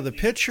stress out of the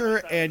picture,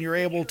 and you're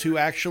able to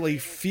actually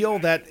feel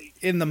that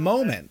in the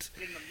moment.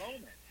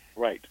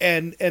 Right.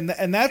 And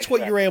that's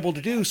what you're able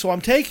to do. So I'm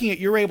taking it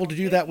you're able to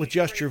do that with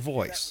just your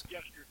voice.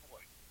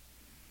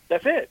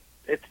 That's it.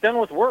 It's done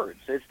with words.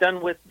 It's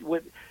done with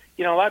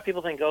a lot of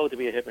people think, to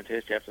be a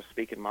hypnotist, you have to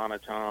speak in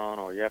monotone,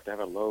 or you have to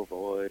have a low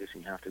voice,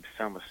 and you have to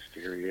sound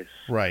mysterious.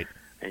 Right.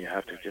 And you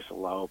have to just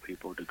allow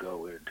people to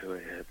go into a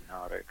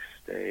hypnotic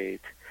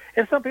state.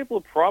 And some people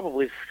are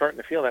probably starting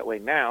to feel that way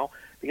now,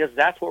 because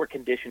that's what we're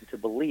conditioned to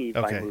believe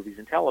by movies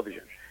and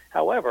television.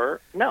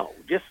 However, no,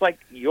 just like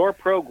your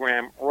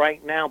program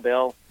right now,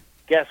 Bill,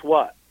 guess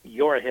what?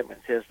 You're a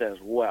hypnotist as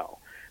well.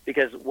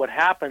 Because what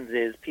happens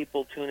is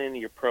people tune into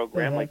your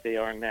program like they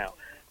are now.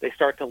 they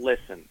start to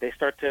listen. They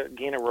start to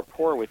gain a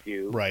rapport with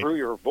you Right. through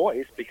your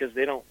voice because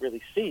they don't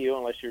really see you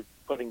unless you're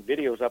putting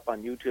videos up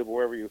on YouTube or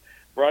wherever you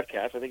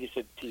broadcast. I think you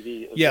said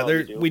TV as Yeah, well.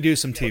 You do. we do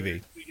some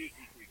TV.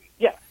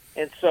 Yeah,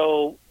 and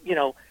so,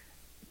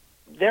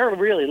 they're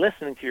really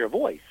listening to your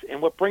voice.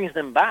 And what brings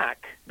them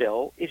back,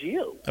 Bill, is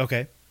you.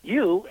 Okay.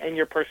 You and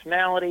your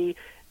personality,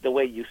 the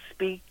way you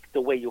speak,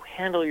 the way you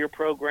handle your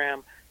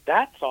program,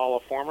 that's all a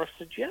form of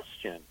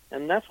suggestion.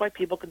 And that's why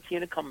people continue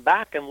to come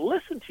back and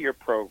listen to your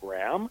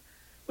program,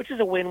 which is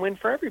a win-win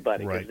for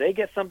everybody. Right. Because they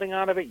get something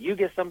out of it, you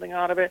get something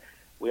out of it,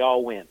 we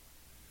all win.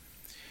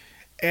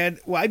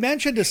 And I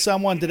mentioned to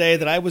someone today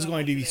that I was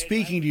going to be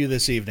speaking to you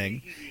this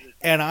evening,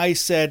 and I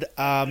said,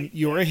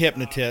 you're a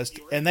hypnotist,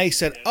 and they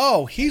said,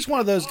 oh, he's one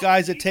of those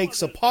guys that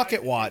takes a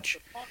pocket watch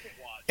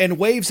and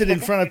waves it in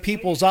front of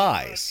people's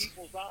eyes.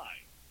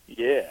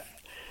 Yeah.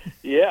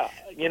 Yeah.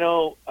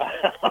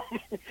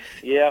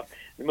 Yeah,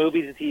 the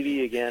movies and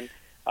TV again.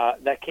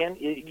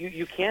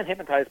 You can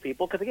hypnotize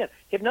people because, again,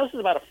 hypnosis is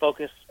about a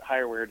focused,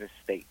 higher awareness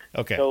state.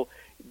 Okay. So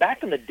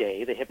back in the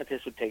day, the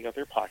hypnotist would take out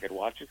their pocket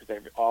watches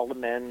because all the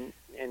men,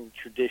 and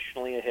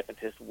traditionally a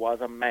hypnotist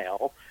was a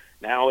male.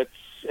 Now it's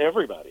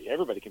everybody.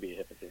 Everybody can be a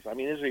hypnotist. I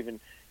mean, there's even,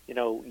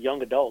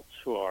 young adults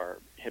who are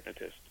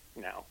hypnotists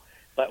now.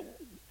 But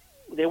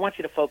they want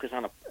you to focus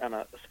on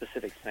a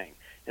specific thing.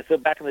 And so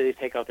back in the day, they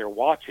take out their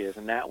watches,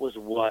 and that was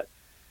what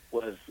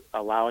was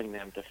allowing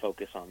them to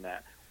focus on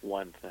that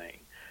one thing.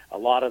 A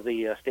lot of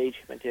the stage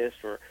hypnotists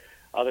or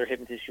other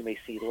hypnotists you may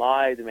see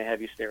live, they may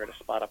have you stare at a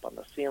spot up on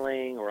the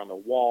ceiling or on the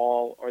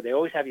wall, or they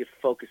always have you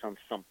focus on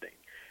something.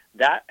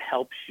 That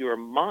helps your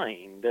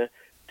mind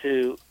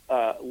to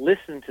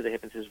listen to the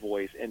hypnotist's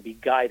voice and be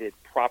guided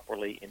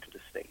properly into the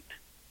state.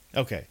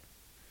 Okay.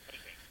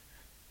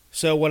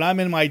 So when I'm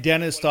in my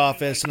dentist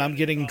office and I'm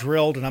getting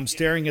drilled and I'm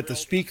staring at the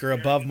speaker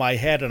above my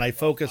head and I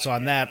focus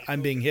on that,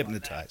 I'm being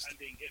hypnotized.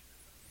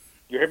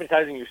 You're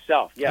hypnotizing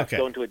yourself. Yes, Okay.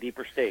 go into a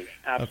deeper state.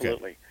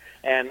 Absolutely. Okay.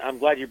 And I'm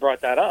glad you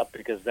brought that up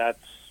because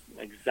that's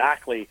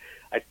exactly,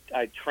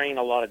 I train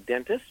a lot of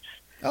dentists.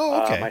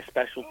 Oh, okay. My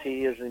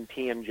specialty is in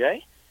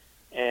TMJ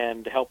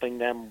and helping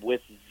them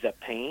with the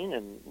pain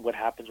and what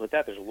happens with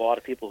that. There's a lot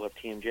of people who have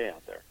TMJ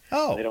out there.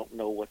 Oh. They don't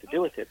know what to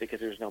do with it because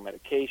there's no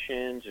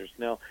medications. There's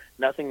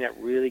nothing that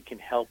really can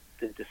help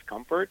the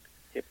discomfort.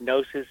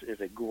 Hypnosis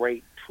is a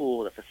great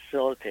tool that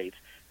facilitates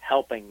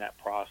helping that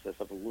process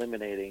of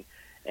eliminating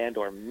and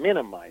or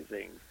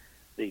minimizing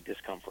the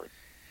discomfort.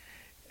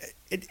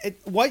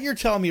 What you're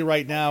telling me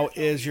right now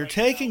is you're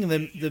taking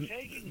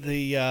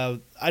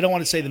the I don't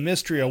want to say the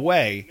mystery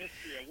away,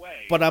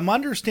 but I'm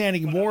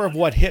understanding more of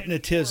what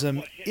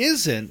hypnotism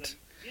isn't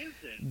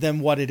than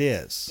what it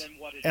is.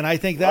 And I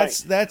think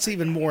that's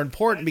even more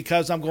important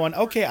because I'm going,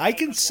 okay, I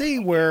can see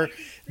where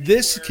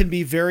this can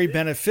be very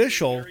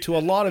beneficial to a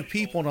lot of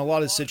people in a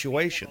lot of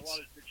situations.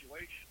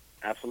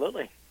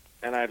 Absolutely.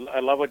 And I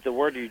love what the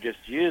word you just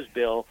used,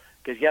 Bill,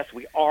 because, yes,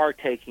 we are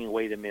taking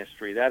away the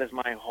mystery. That is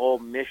my whole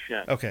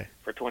mission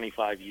for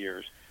 25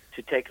 years,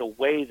 to take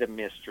away the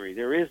mystery.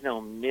 There is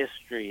no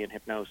mystery in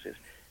hypnosis.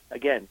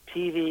 Again,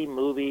 TV,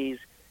 movies,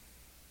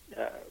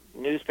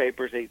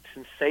 newspapers, they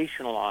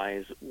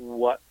sensationalize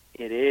what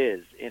it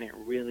is, and it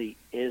really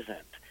isn't.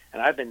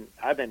 And I've been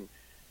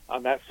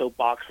on that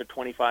soapbox for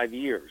 25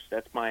 years.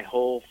 That's my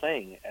whole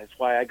thing. That's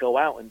why I go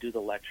out and do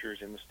the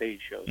lectures and the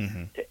stage shows,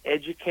 to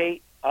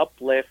educate,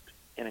 uplift,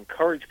 and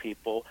encourage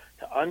people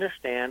to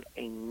understand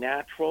a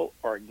natural,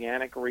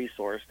 organic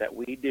resource that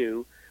we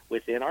do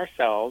within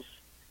ourselves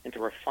and to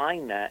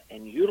refine that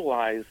and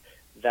utilize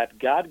that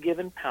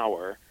God-given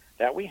power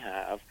that we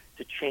have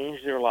to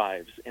change their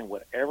lives in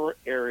whatever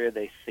area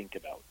they think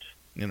about.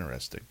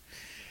 Interesting.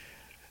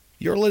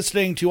 You're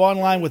listening to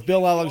Online with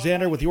Bill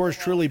Alexander with yours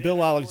truly,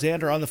 Bill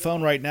Alexander. On the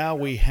phone right now,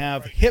 we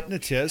have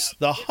hypnotist,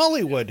 the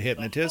Hollywood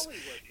hypnotist,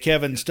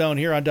 Kevin Stone,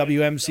 here on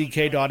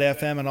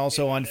WMCK.FM and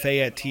also on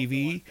Fayette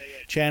TV,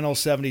 Channel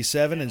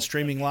 77, and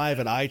streaming live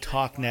at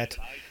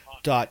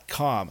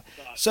italknet.com.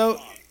 So,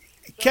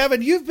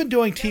 Kevin, you've been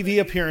doing TV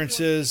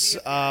appearances.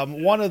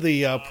 One of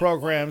the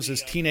programs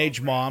is Teenage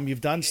Mom.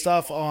 You've done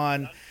stuff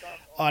on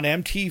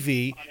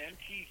MTV.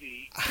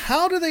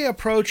 How do they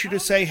approach you to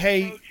say,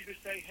 hey,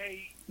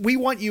 we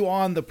want you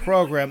on the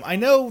program? I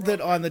know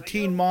that on the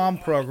Teen Mom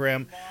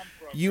program,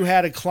 you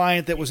had a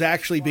client that was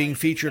actually being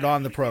featured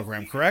on the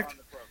program, correct?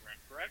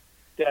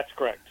 That's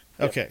correct.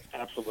 Okay. Yes,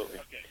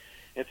 absolutely.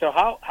 And so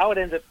how it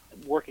ends up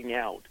working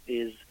out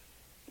is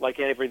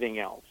like everything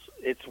else.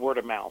 It's word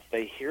of mouth.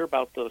 They hear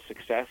about the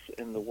success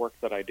in the work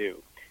that I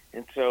do.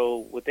 And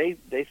so what they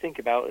think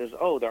about is,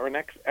 our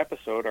next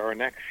episode or our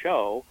next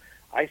show,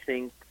 I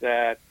think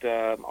that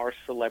our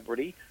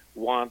celebrity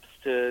wants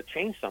to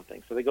change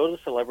something. So they go to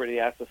the celebrity,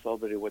 ask the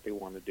celebrity what they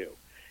want to do.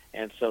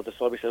 And so the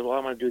celebrity says, well,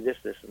 I'm going to do this,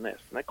 this, and this.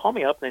 And they call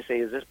me up and they say,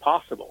 is this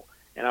possible?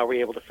 And are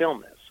we able to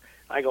film this?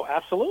 I go,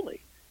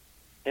 absolutely.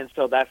 And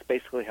so that's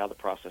basically how the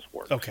process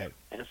works. Okay.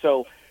 And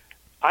so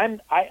I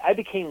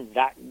became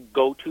that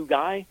go-to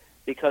guy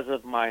because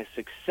of my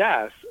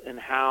success and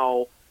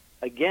how,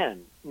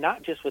 again,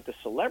 not just with the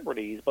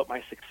celebrities, but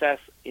my success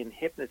in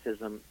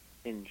hypnotism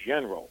in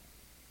general,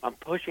 I'm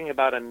pushing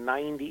about a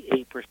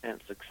 98%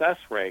 success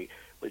rate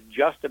with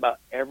just about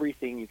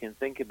everything you can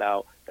think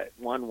about that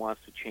one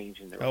wants to change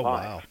in their life.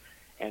 Wow.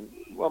 And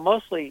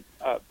mostly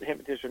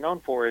hypnotists are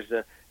known for is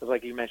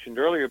like you mentioned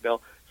earlier,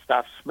 Bill,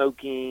 stop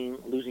smoking,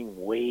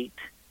 losing weight,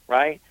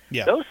 right?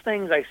 Yeah. Those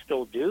things I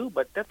still do,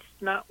 but that's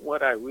not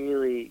what I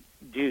really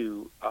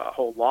do a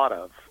whole lot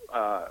of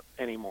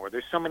anymore.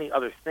 There's so many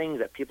other things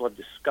that people have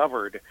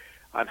discovered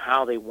on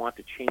how they want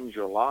to change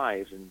their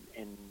lives,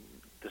 and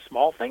the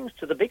small things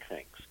to the big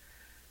things.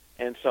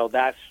 And so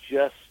that's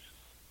just,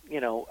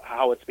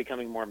 how it's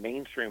becoming more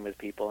mainstream with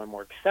people and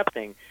more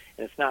accepting.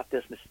 And it's not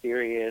this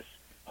mysterious,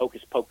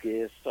 hocus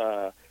pocus,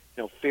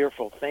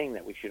 fearful thing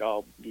that we should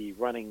all be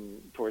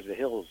running towards the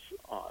hills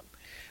on.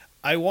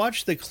 I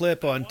watched the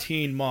clip on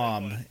Teen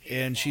Mom,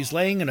 and she's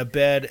laying in a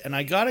bed, and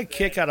I got a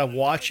kick out of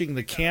watching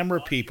the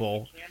camera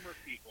people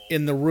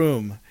in the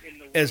room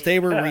as they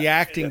were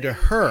reacting to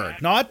her.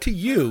 Not to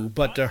you,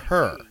 but to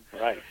her.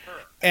 Right.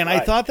 And I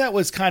thought that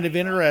was kind of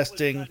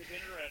interesting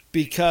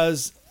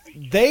because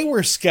they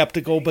were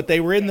skeptical, but they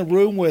were in the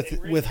room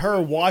with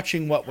her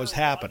watching what was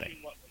happening.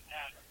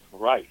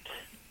 Right.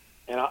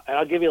 And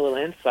I'll give you a little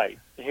insight.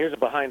 Here's a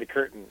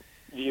behind-the-curtain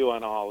view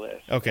on all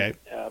this. Okay.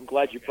 I'm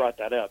glad you brought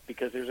that up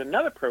because there's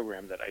another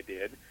program that I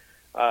did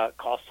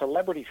called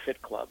Celebrity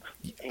Fit Club.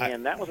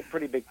 And that was a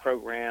pretty big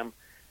program.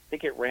 I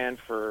think it ran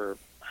for,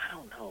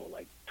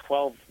 like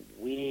 12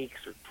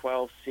 weeks or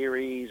 12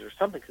 series or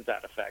something to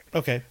that effect.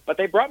 Okay. But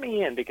they brought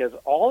me in because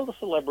all of the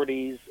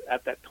celebrities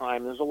at that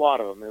time, there's a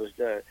lot of them. There was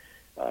the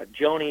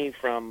Joni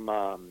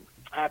from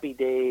Happy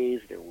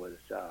Days. There was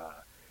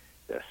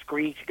the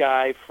Screech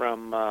guy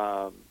from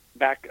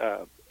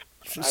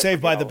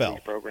Saved by the Bell.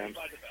 Programs.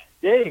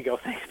 There you go.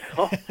 Thanks,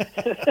 Bill.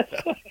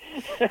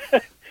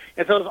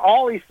 And so there's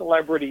all these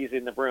celebrities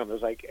in the room.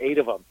 There's like 8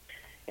 of them.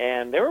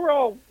 And they were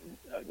all,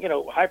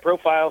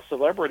 high-profile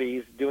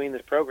celebrities doing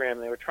this program.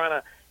 They were trying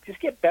to just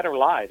get better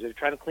lives. They were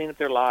trying to clean up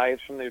their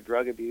lives from their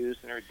drug abuse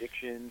and their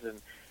addictions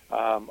and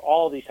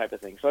all of these type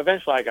of things. So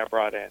eventually I got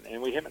brought in,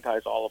 and we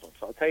hypnotized all of them.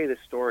 So I'll tell you this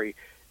story,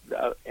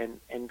 and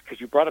because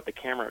you brought up the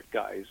camera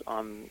guys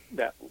on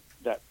that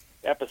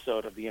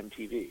episode of the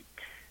MTV.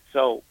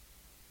 So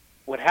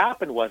what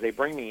happened was they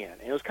bring me in,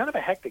 and it was kind of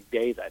a hectic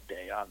day that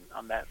day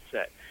on that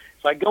set.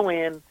 So I go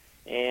in,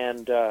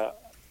 and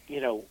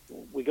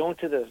we go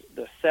into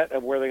the set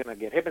of where they're going to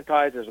get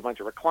hypnotized. There's a bunch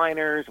of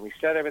recliners, and we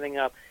set everything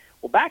up.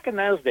 Well, back in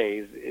those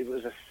days, it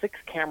was a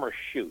 6-camera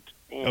shoot,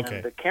 and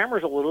the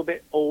camera's a little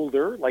bit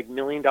older, like $1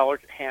 million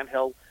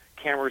handheld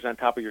cameras on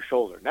top of your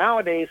shoulder.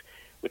 Nowadays,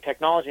 with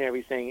technology and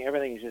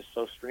everything is just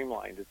so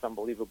streamlined. It's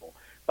unbelievable.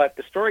 But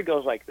the story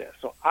goes like this.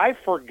 So I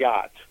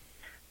forgot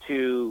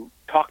to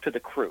talk to the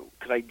crew,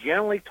 because I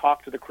generally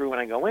talk to the crew when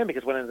I go in,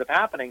 because what ends up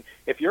happening,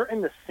 if you're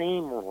in the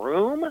same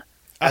room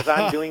as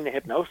I'm doing the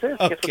hypnosis,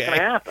 guess what's going to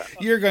happen?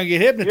 You're going to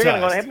get hypnotized. You're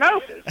going to go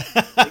to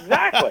hypnosis.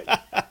 Exactly.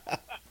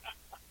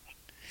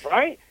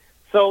 Right?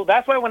 So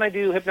that's why when I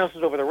do hypnosis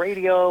over the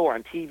radio or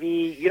on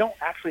TV, you don't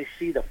actually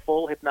see the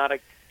full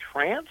hypnotic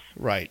trance.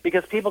 Right.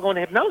 Because people go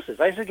into hypnosis.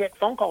 I used to get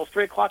phone calls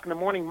 3 o'clock in the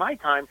morning my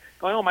time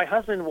going, oh, my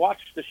husband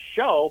watched the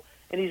show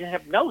and he's in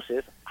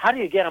hypnosis. How do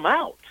you get him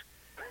out?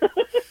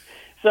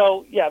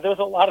 So, yeah, there was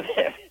a lot of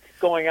that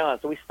going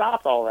on. So we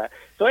stopped all that.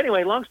 So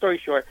anyway, long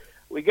story short,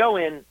 we go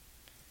in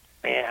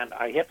and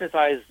I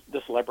hypnotize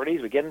the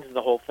celebrities. We get into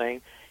the whole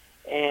thing.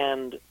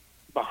 And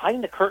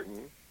behind the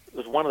curtain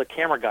was one of the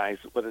camera guys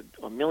with a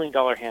 $1 million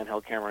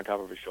handheld camera on top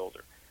of his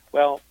shoulder.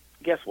 Well,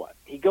 guess what?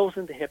 He goes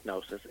into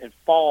hypnosis and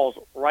falls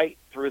right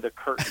through the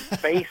curtain,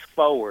 face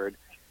forward,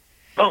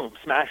 boom,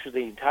 smashes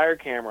the entire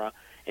camera,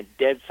 and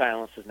dead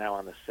silence is now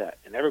on the set.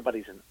 And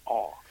everybody's in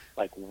awe.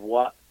 Like,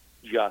 what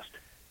just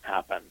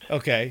happened?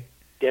 Okay.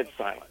 Dead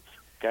silence.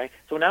 Okay?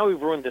 So now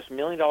we've ruined this $1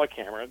 million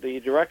camera.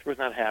 The director was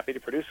not happy. The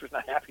producer was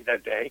not happy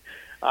that day.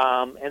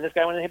 And this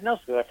guy went into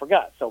hypnosis because I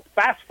forgot. So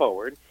fast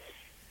forward.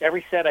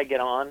 Every set I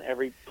get on,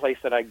 every place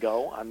that I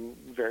go, I'm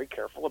very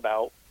careful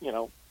about,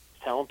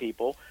 telling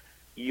people,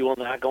 you will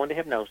not go into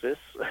hypnosis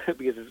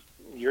because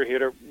you're here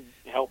to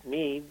help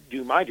me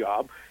do my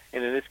job.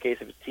 And in this case,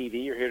 if it's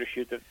TV, you're here to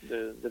shoot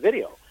the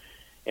video.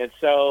 And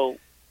so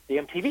the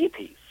MTV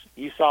piece,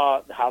 you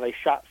saw how they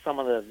shot some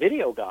of the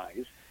video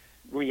guys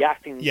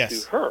reacting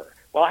to her.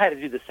 Well, I had to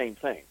do the same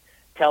thing.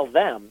 Tell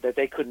them that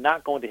they could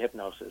not go into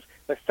hypnosis.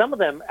 But some of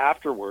them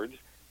afterwards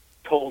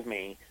told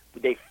me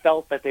they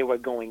felt that they were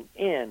going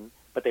in,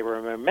 but they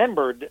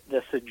remembered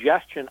the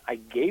suggestion I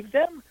gave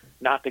them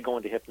not to go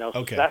into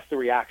hypnosis. Okay. That's the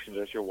reaction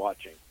that you're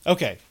watching.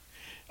 Okay.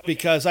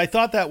 Because I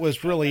thought that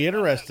was really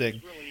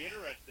interesting.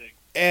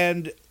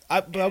 And,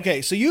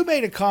 so you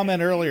made a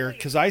comment earlier,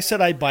 because I said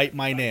I bite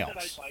my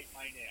nails.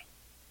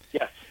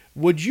 Yes.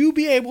 Would you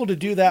be able to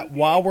do that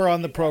while we're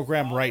on the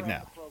program right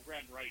now?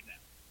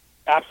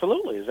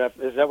 Absolutely. Is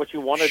that what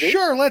you want to do?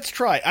 Sure, let's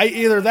try.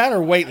 Either that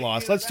or weight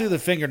loss. Let's do the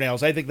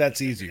fingernails. I think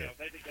that's easier.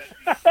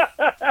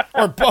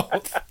 Or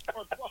both.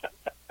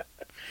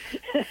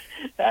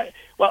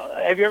 Well,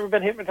 have you ever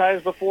been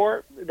hypnotized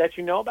before? that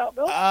you know about,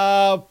 Bill?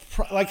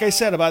 Like I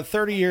said, about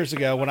 30 years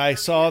ago when I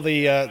saw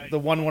the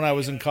one when I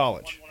was in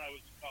college.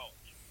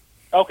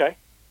 Okay.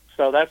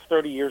 So that's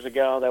 30 years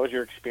ago. That was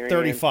your experience.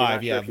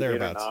 35, You're not sure if you did or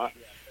thereabouts.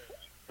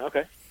 not.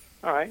 Okay.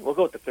 All right. We'll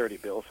go with the 30,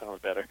 Bill. Sounds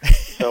better.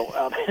 So,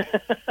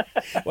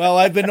 Well,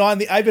 I've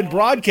been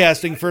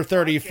broadcasting for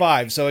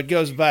 35, so it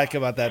goes back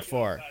about that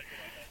far.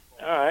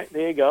 all right.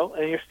 There you go.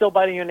 And you're still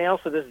biting your nails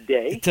to this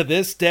day. To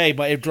this day,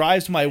 but it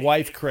drives my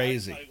wife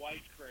crazy.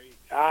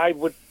 I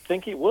would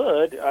think it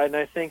would. And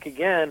I think,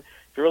 again,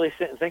 if you really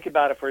sit and think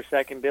about it for a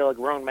second, Bill, a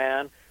grown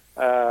man,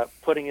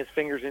 putting his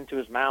fingers into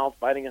his mouth,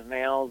 biting his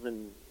nails,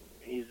 and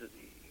he's,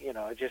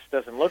 it just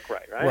doesn't look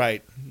right, right?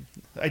 Right.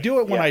 I do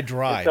it when Yeah. I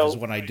drive, So- is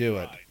when I do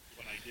it.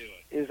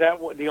 Is that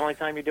the only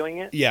time you're doing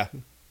it? Yeah.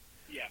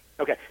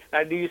 Okay.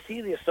 Now, do you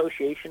see the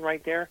association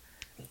right there?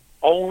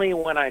 Only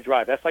when I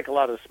drive. That's like a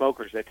lot of the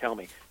smokers that tell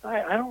me,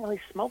 I don't really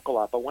smoke a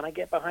lot, but when I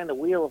get behind the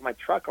wheel of my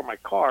truck or my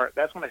car,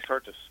 that's when I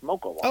start to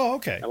smoke a lot. Oh,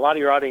 okay. A lot of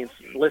your audience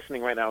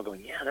listening right now are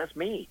going, yeah, that's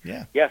me.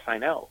 Yeah. Yes, I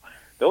know.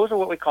 Those are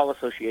what we call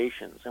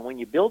associations. And when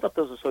you build up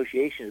those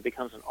associations, it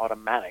becomes an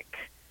automatic.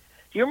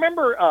 Do you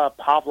remember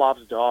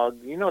Pavlov's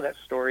dog? You know that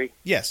story?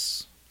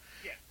 Yes.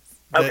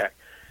 Okay.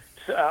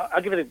 So,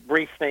 I'll give it a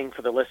brief thing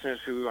for the listeners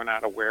who are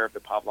not aware of the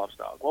Pavlov's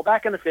dog. Well,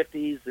 back in the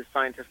 50s, this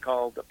scientist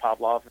called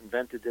Pavlov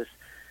invented this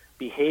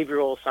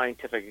behavioral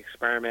scientific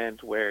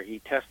experiment where he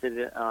tested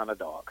it on a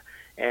dog.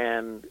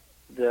 And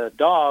the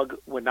dog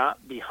would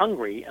not be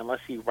hungry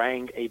unless he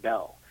rang a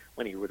bell.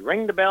 When he would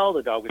ring the bell,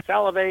 the dog would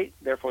salivate,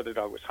 therefore the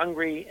dog was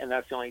hungry, and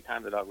that's the only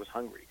time the dog was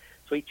hungry.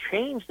 So he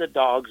changed the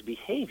dog's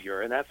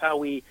behavior, and that's how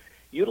we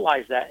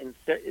utilize that. And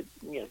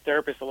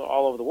therapists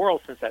all over the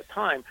world since that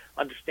time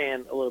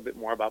understand a little bit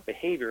more about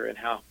behavior and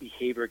how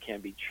behavior can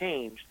be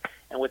changed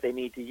and what they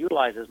need to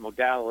utilize as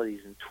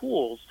modalities and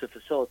tools to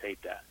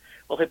facilitate that.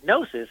 Well,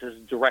 hypnosis is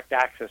direct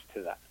access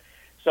to that.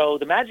 So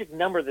the magic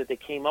number that they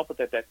came up with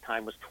at that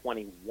time was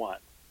 21.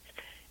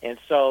 And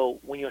so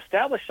when you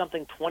establish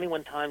something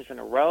 21 times in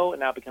a row, it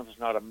now becomes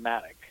an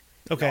automatic.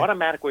 Okay. An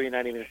automatic where you're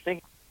not even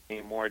thinking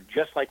anymore,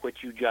 just like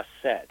what you just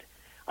said.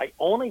 I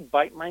only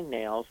bite my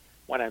nails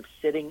when I'm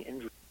sitting and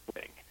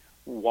driving.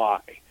 Why?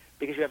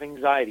 Because you have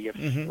anxiety, you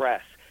have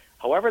stress.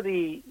 However,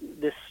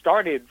 this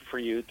started for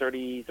you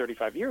 30,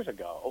 35 years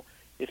ago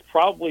is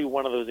probably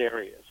one of those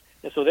areas.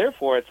 And so,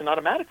 therefore, it's an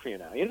automatic for you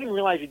now. You didn't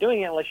realize you're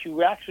doing it unless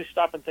you actually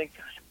stop and think,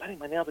 gosh, I'm biting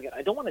my nails again.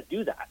 I don't want to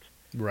do that.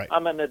 Right.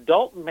 I'm an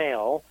adult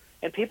male,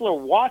 and people are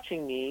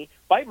watching me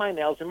bite my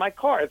nails in my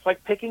car. It's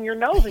like picking your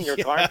nose in your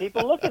car and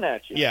people looking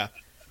at you. Yeah.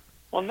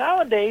 Well,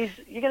 nowadays,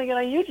 you're going to get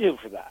on YouTube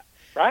for that,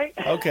 right?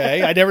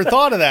 Okay. I never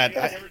thought of that.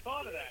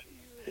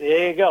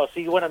 There you go.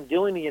 See, what I'm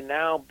doing to you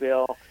now,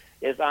 Bill,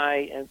 is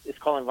it's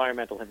called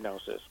environmental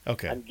hypnosis.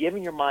 Okay. I'm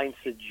giving your mind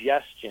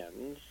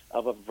suggestions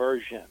of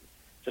aversion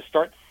to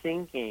start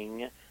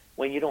thinking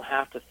when you don't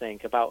have to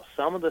think about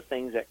some of the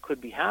things that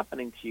could be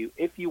happening to you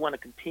if you want to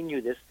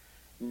continue this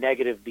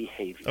negative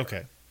behavior.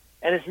 Okay.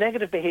 And it's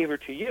negative behavior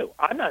to you.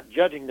 I'm not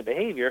judging the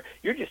behavior.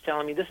 You're just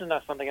telling me this is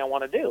not something I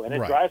want to do, and it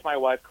Right. drives my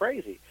wife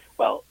crazy.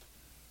 Well,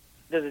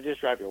 does it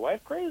just drive your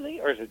wife crazy,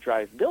 or does it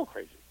drive Bill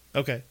crazy?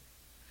 Okay.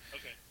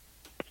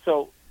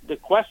 So the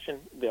question,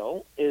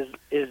 Bill, is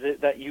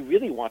it that you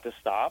really want to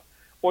stop,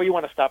 or you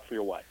want to stop for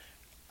your wife?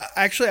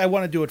 Actually, I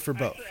want to do it for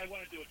both.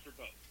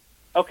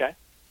 Okay.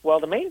 Well,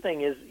 the main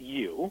thing is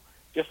you,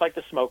 just like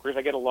the smokers.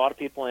 I get a lot of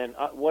people in.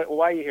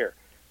 Why are you here?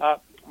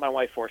 My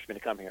wife forced me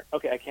to come here.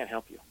 Okay, I can't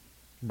help you.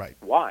 Right.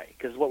 Why?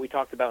 Because what we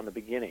talked about in the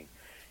beginning.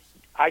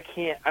 I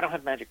don't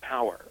have magic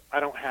power. I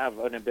don't have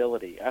an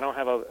ability. I don't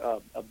have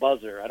a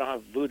buzzer. I don't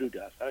have voodoo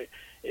dust.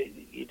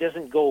 It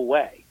doesn't go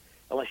away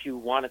unless you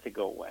want it to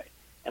go away.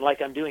 And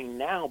like I'm doing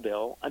now,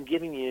 Bill, I'm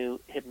giving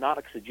you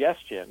hypnotic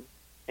suggestion,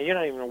 and you're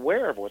not even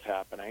aware of what's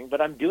happening, but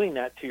I'm doing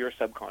that to your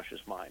subconscious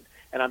mind.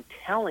 And I'm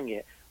telling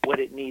it what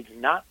it needs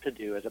not to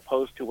do as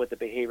opposed to what the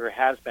behavior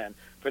has been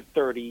for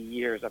 30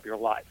 years of your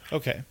life.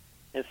 Okay.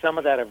 And some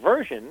of that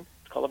aversion,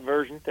 it's called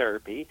aversion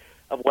therapy,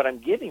 of what I'm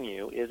giving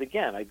you is,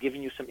 again, I've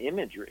given you some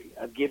imagery.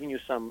 I've given you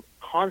some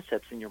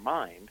concepts in your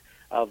mind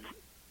of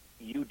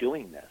you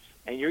doing this.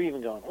 And you're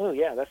even going, oh,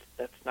 yeah,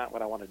 that's not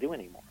what I want to do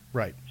anymore.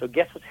 Right. So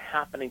guess what's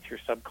happening to your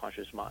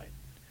subconscious mind?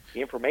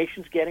 The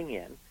information's getting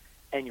in,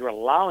 and you're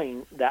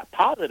allowing that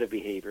positive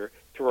behavior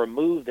to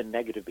remove the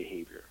negative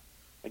behavior.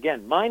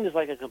 Again, mind is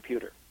like a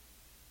computer.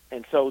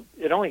 And so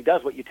it only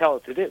does what you tell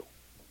it to do.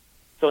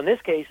 So in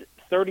this case,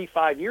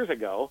 35 years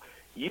ago,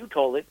 you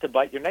told it to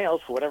bite your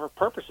nails for whatever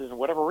purposes and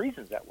whatever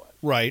reasons that was.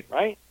 Right.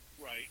 Right?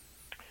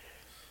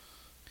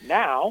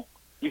 Now,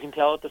 you can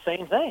tell it the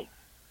same thing.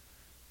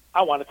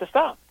 I want it to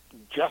stop,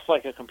 just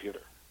like a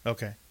computer.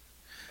 Okay.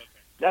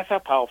 That's how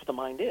powerful the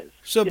mind is.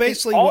 So You see,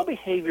 basically, all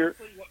behavior.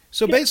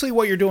 basically,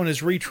 what you're doing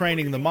is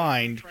retraining the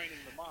mind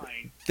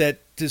that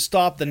to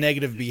stop the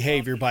negative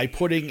behavior by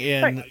putting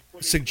in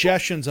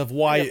suggestions of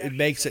why it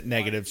makes it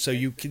negative, so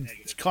you can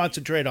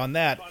concentrate on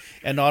that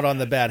and not on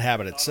the bad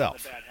habit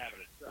itself.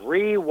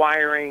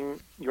 Rewiring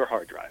your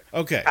hard drive.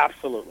 Okay.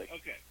 Absolutely.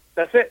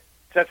 That's it.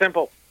 It's that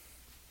simple.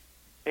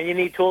 And you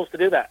need tools to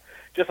do that.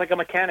 Just like a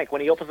mechanic,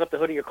 when he opens up the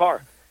hood of your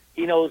car,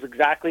 he knows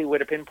exactly where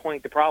to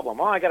pinpoint the problem.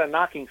 Oh, I got a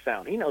knocking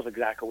sound. He knows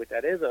exactly what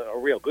that is, a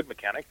real good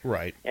mechanic.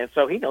 Right. And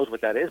so he knows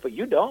what that is, but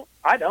you don't.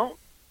 I don't.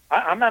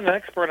 I'm not an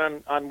expert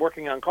on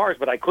working on cars,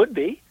 but I could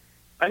be.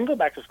 I can go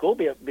back to school,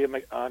 be an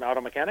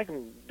auto mechanic,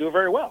 and do it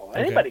very well.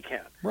 Okay. Anybody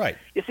can. Right.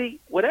 You see,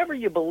 whatever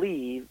you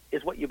believe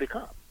is what you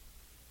become.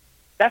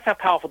 That's how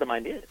powerful the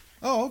mind is.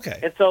 Oh, okay.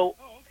 And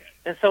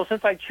so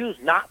since I choose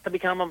not to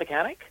become a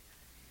mechanic,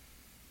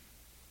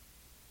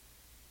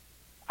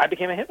 I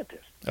became a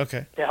hypnotist.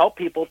 Okay. To help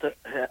people to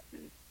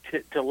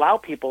allow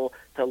people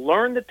to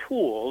learn the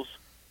tools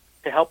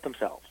to help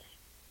themselves.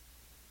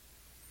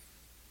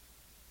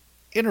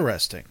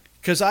 Interesting.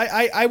 Because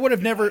I would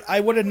have never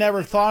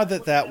thought of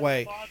it that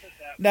way.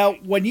 Now,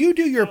 when you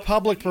do your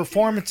public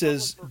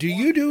performances, do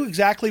you do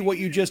exactly what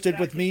you just did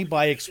with me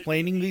by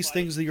explaining these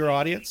things to your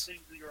audience?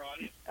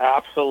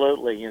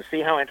 Absolutely. You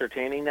see how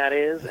entertaining that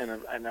is?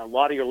 And a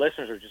lot of your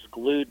listeners are just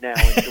glued now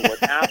into what's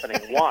happening.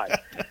 Why?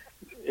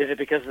 Is it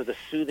because of the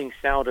soothing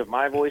sound of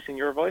my voice and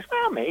your voice?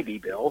 Well, maybe,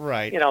 Bill.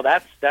 Right. You know,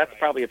 that's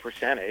probably a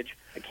percentage.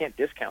 I can't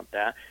discount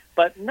that.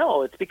 But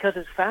no, it's because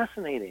it's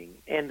fascinating.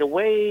 And the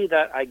way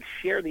that I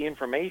share the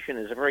information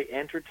is a very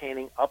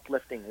entertaining,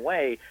 uplifting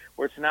way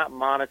where it's not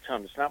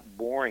monotone, it's not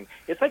boring.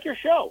 It's like your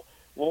show.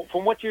 Well,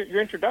 from what your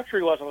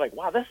introductory was, I was like,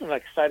 wow, this is an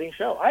exciting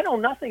show. I know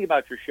nothing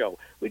about your show.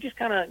 We just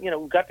kind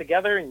of, got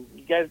together, and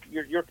you guys,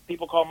 your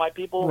people call my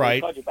people. Right.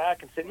 We called you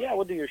back and said, yeah,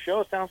 we'll do your show.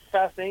 It sounds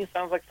fascinating.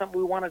 Sounds like something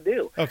we want to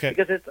do. Okay.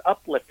 Because it's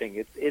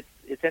uplifting.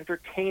 It's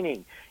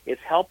entertaining.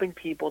 It's helping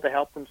people to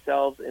help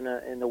themselves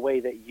in the way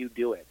that you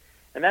do it.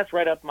 And that's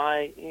right in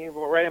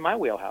my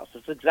wheelhouse.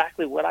 It's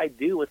exactly what I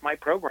do with my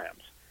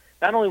programs.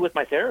 Not only with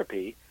my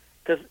therapy,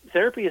 because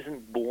therapy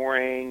isn't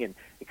boring and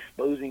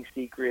exposing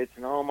secrets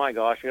and, oh my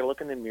gosh, I got to look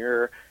in the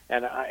mirror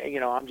and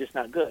I'm just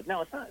not good.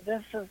 No, it's not.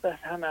 That's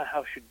not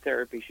how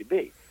therapy should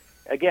be.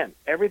 Again,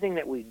 everything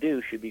that we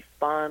do should be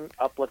fun,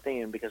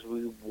 uplifting, and because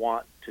we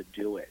want to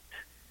do it.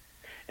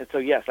 And so,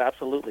 yes,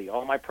 absolutely.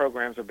 All my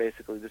programs are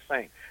basically the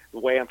same. The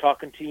way I'm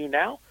talking to you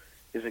now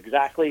is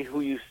exactly who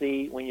you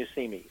see when you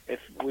see me. If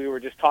we were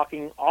just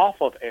talking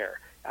off of air,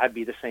 I'd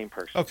be the same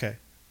person. Okay.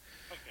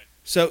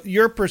 So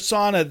your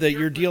persona that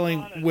you're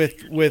dealing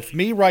with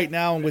me right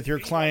now and with your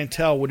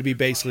clientele would be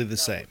basically the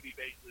same?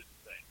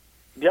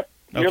 Yep.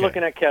 You're Okay.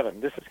 looking at Kevin.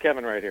 This is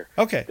Kevin right here.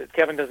 Okay.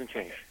 Kevin doesn't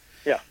change.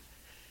 Yeah.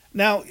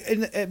 Now,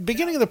 in the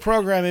beginning of the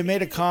program, it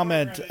made a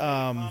comment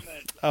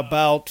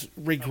about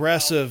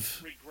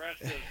regressive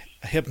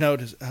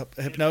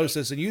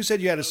hypnosis, and you said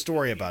you had a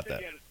story about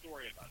that.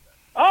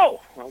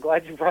 Oh, I'm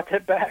glad you brought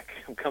that back.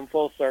 I've come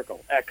full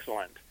circle.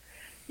 Excellent.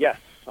 Yes,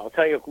 I'll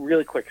tell you a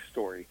really quick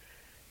story.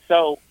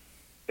 So,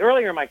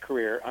 earlier in my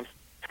career, I'm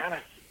trying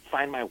to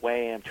find my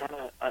way. I'm trying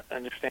to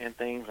understand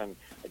things. I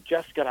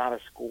just got out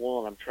of school,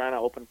 and I'm trying to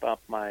open up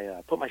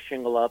put my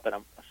shingle up at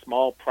a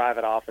small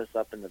private office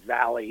up in the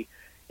valley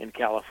in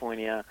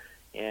California,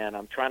 and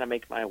I'm trying to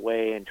make my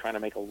way and trying to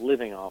make a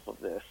living off of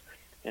this,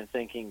 and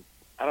thinking,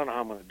 I don't know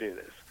how I'm going to do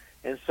this.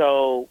 And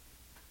so,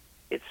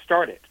 it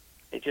started.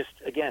 It just,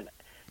 again,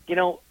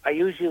 I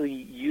usually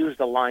use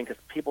the line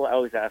because people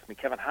always ask me,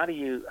 Kevin, how'd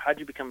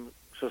you become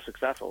so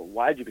successful?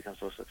 Why did you become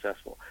so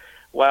successful?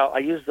 Well, I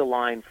use the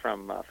line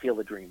from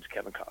Field of Dreams,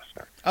 Kevin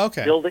Costner.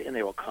 Okay. Build it and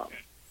they will come,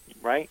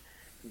 right?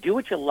 Do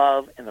what you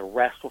love and the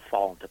rest will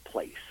fall into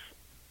place.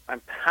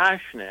 I'm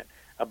passionate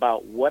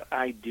about what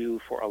I do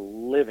for a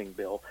living,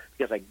 Bill,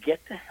 because I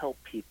get to help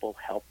people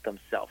help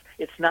themselves.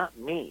 It's not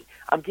me.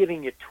 I'm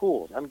giving you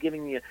tools. I'm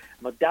giving you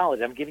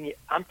modalities.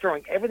 I'm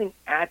throwing everything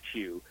at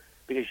you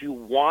because you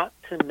want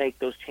to make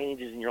those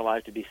changes in your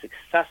life to be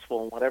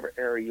successful in whatever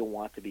area you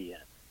want to be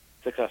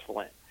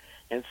successful in.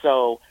 And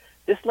so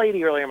this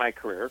lady earlier in my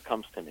career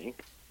comes to me.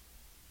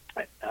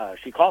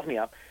 She calls me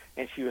up,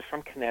 and she was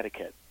from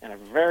Connecticut, and a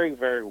very,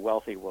 very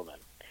wealthy woman.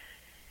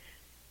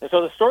 And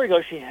so the story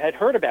goes, she had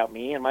heard about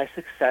me and my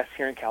success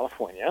here in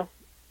California,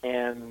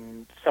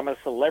 and some of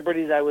the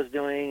celebrities I was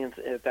doing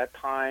at that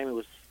time. It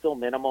was still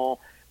minimal,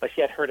 but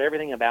she had heard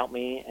everything about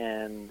me,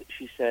 and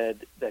she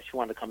said that she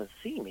wanted to come and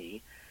see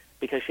me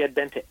because she had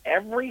been to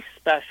every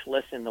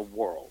specialist in the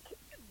world.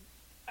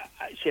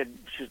 She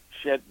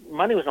had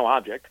money was no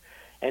object,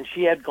 and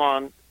she had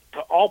gone to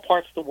all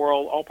parts of the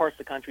world, all parts of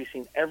the country,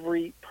 seen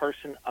every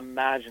person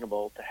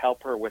imaginable to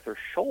help her with her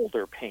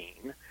shoulder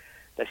pain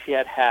that she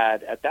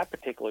had at that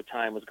particular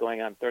time was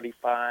going on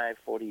 35,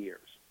 40 years.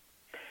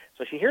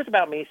 So she hears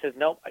about me, says,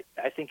 nope,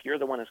 I think you're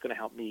the one that's going to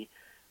help me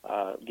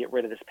get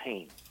rid of this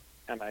pain.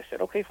 And I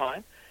said, okay,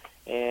 fine.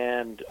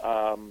 And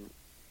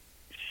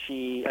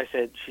she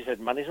said,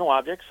 money's no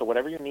object, so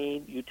whatever you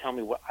need, you tell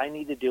me what I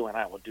need to do, and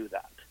I will do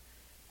that.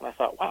 And I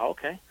thought, wow,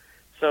 okay.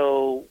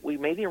 So we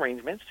made the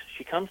arrangements.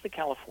 She comes to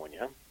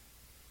California,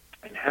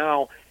 and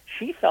how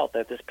she felt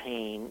that this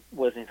pain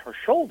was in her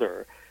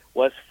shoulder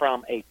was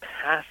from a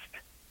past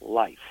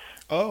life.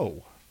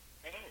 Oh.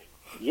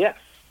 Yes.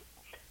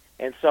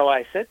 And so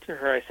I said to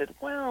her,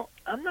 well,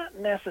 I'm not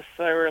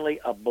necessarily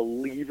a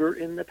believer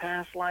in the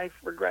past life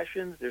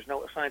regressions. There's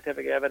no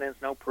scientific evidence,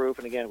 no proof.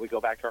 And again, we go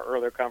back to our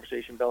earlier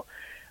conversation, Bill.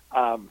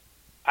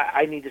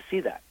 I need to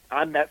see that.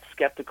 I'm that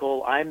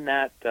skeptical. I'm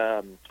that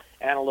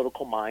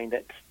analytical mind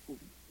that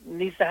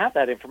needs to have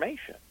that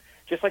information.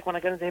 Just like when I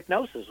got into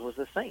hypnosis was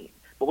the same.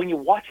 But when you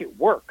watch it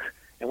work,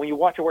 and when you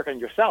watch it work on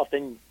yourself,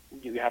 then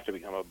you have to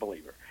become a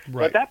believer. Right.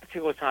 But at that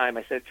particular time,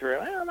 I said to her,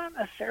 I'm not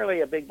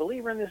necessarily a big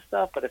believer in this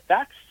stuff, but if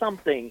that's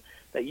something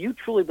that you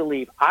truly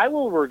believe, I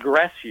will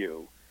regress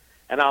you,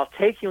 and I'll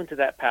take you into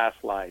that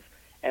past life,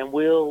 and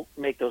we'll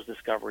make those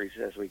discoveries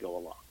as we go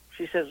along.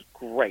 She says,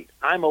 great.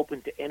 I'm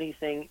open to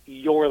anything.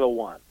 You're the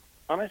one.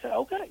 And I said,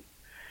 okay.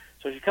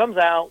 So she comes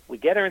out. We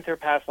get her into her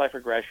past life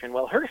regression.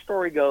 Well, her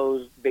story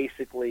goes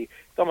basically,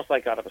 it's almost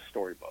like out of a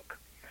storybook,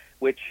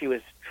 which she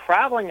was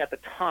traveling at the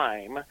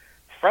time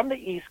from the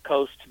East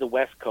Coast to the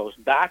West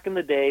Coast back in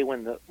the day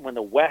when the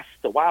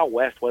Wild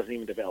West wasn't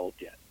even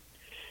developed yet.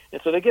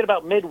 And so they get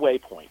about midway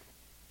point,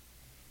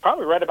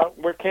 probably right about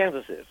where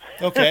Kansas is.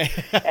 Okay.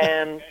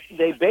 And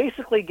they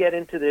basically get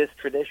into this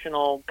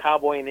traditional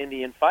cowboy and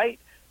Indian fight.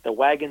 The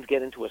wagons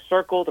get into a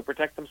circle to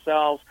protect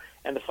themselves,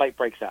 and the fight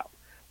breaks out.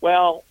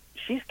 Well,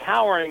 she's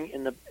cowering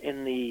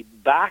in the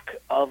back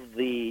of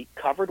the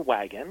covered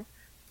wagon,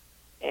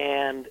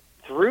 and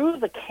through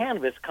the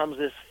canvas comes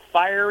this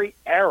fiery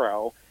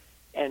arrow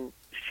and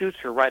shoots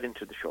her right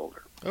into the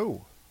shoulder.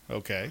 Oh,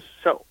 okay.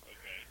 So,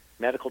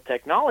 medical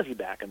technology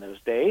back in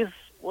those days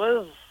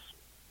was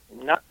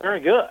not very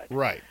good.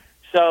 Right.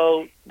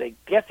 So they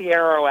get the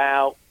arrow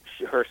out.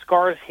 Her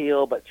scars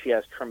heal, but she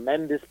has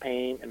tremendous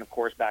pain. And, of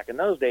course, back in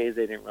those days,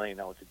 they didn't really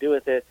know what to do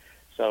with it.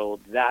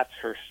 So that's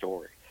her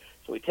story.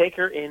 So we take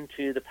her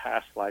into the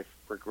past life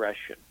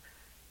regression.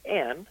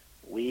 And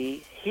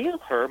we heal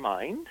her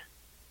mind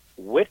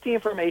with the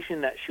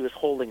information that she was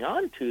holding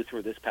on to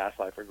through this past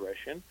life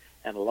regression.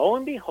 And lo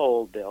and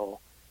behold,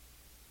 Bill,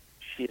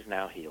 she is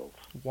now healed.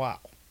 Wow.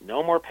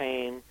 No more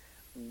pain,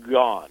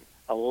 gone,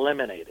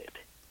 eliminated.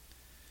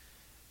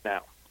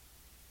 Now,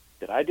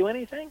 did I do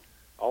anything?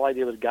 All I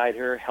did was guide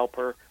her, help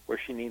her where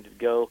she needed to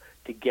go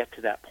to get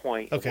to that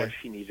point Okay. where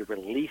she needed to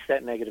release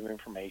that negative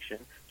information,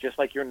 just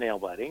like your nail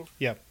biting,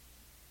 Yep.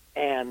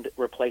 and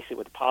replace it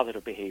with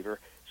positive behavior,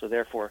 so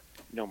therefore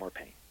no more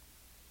pain.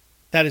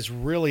 That is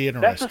really That's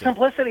interesting. the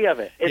simplicity of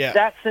it. It's Yeah.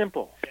 that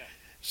simple.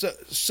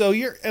 So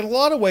you're, in a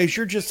lot of ways,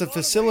 you're just a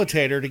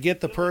facilitator to get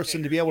the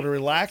person to be able to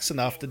relax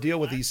enough to deal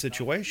with these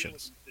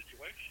situations.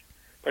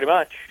 Pretty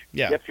much.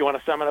 Yeah. Yep, if you want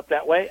to sum it up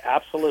that way,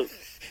 absolutely.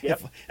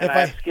 Yep. If and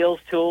I have skills,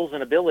 tools,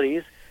 and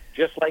abilities,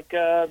 just like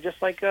a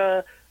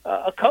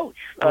coach,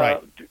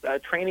 Right.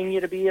 training you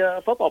to be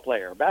a football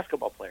player, a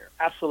basketball player.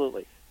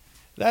 Absolutely.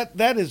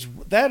 That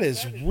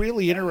is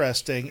really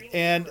interesting.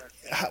 And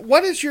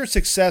what is your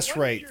success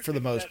rate for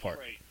the most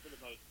part?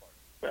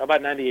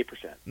 About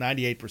 98%.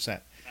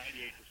 98%.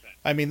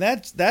 I mean,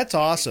 that's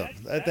awesome.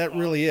 That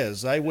really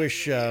is. I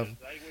wish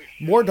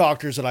more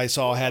doctors that I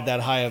saw had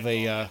that high of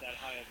a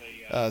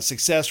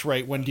success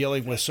rate when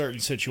dealing with certain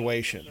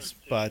situations.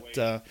 But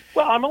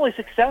Well, I'm only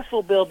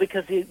successful, Bill,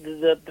 because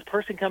the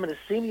person coming to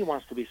see me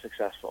wants to be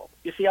successful.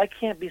 You see, I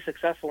can't be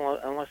successful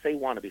unless they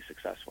want to be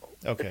successful.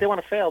 Okay. If they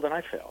want to fail, then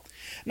I fail.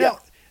 now,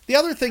 the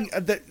other thing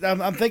that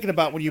I'm thinking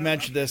about when you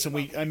mentioned this,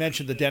 and I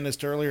mentioned the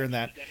dentist earlier in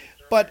that,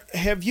 but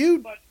have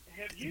you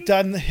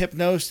done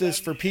hypnosis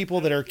for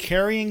people that are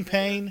carrying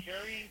pain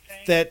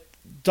that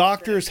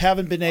doctors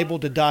haven't been able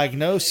to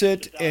diagnose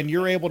it, and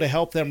you're able to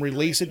help them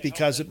release it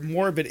because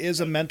more of it is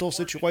a mental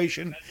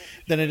situation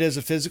than it is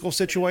a physical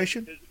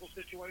situation?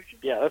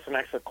 Yeah, that's an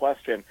excellent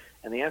question.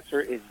 And the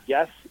answer is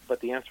yes, but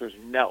the answer is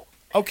no.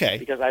 Okay.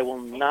 Because I will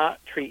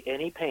not treat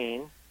any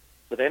pain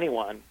with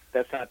anyone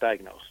that's not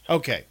diagnosed.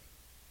 Okay.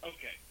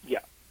 Yeah.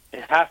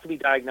 It has to be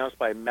diagnosed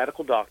by a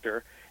medical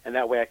doctor, and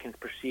that way I can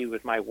proceed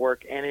with my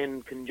work. And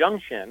in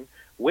conjunction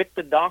with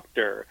the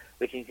doctor,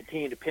 we can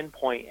continue to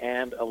pinpoint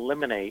and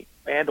eliminate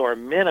and or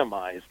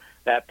minimize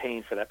that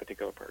pain for that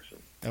particular person.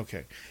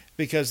 Okay.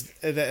 Because,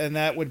 and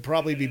that would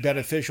probably be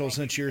beneficial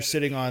since you're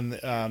sitting on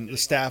the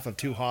staff of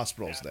 2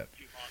 hospitals then.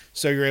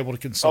 So you're able to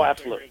consult. Oh,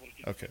 absolutely.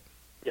 Okay.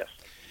 Yes.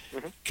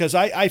 Because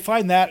I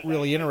find that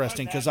really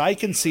interesting because I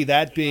can see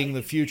that being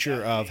the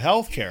future of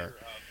healthcare,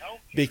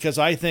 because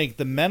I think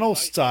the mental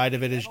side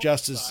of it is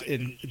just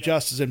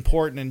as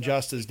important and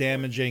just as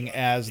damaging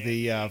as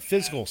the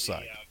physical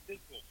side.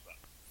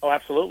 Oh,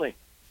 absolutely.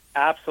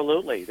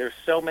 Absolutely. There's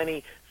so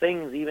many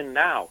things even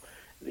now.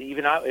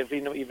 Even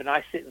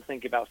I sit and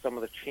think about some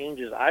of the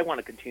changes I want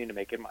to continue to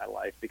make in my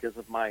life because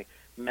of my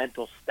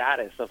mental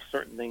status of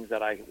certain things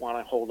that I want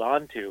to hold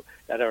on to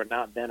that are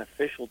not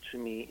beneficial to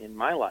me in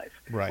my life.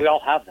 Right. We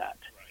all have that.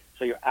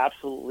 So you're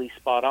absolutely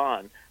spot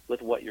on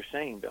with what you're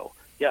saying, Bill.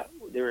 Yeah,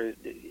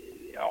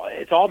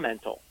 it's all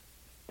mental.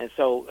 And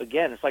so,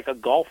 again, it's like a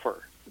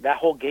golfer. That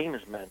whole game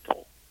is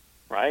mental,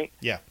 right?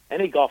 Yeah.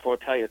 Any golfer will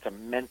tell you it's a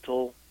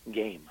mental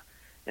game.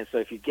 And so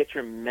if you get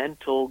your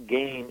mental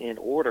game in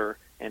order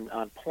and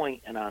on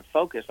point and on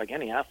focus, like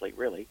any athlete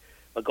really,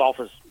 but golf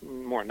is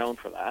more known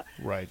for that,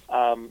 Right.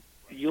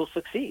 You'll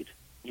succeed.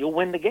 You'll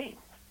win the game.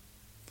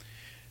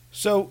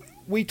 So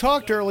we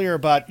talked earlier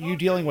about you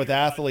dealing with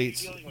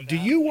athletes. Do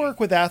you work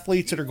with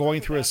athletes that are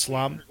going through a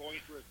slump?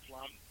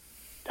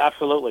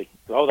 Absolutely.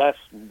 Oh, that's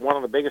one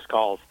of the biggest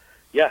calls.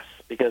 Yes,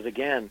 because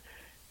again,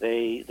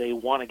 they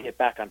want to get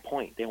back on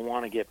point. They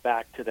want to get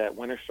back to that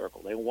winner's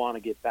circle. They want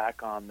to get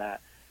back on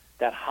that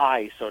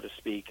high, so to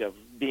speak, of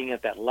being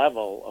at that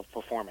level of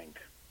performing.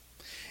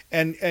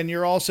 And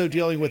you're also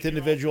dealing with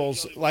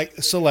individuals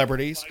like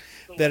celebrities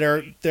that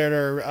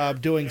are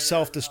doing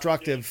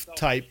self-destructive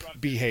type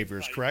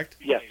behaviors, correct?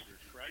 Yes.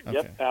 Okay.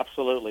 Yep,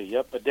 absolutely.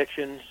 Yep,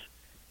 addictions.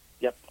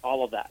 Yep,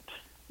 all of that.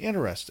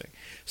 Interesting.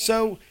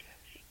 So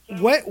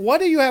what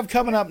do you have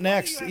coming up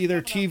next,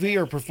 either TV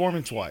or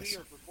performance-wise?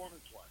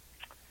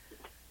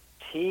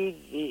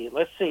 TV.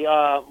 Let's see.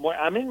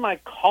 I'm in my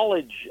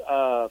college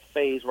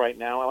phase right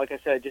now. Like I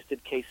said, I just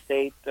did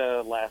K-State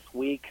last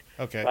week.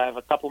 Okay. I have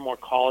a couple more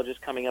colleges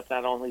coming up,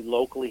 not only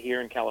locally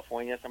here in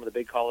California, some of the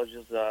big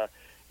colleges,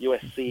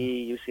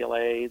 USC,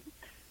 UCLA.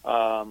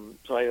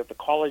 So I have the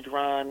college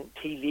run.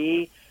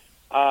 TV.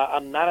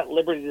 I'm not at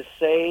liberty to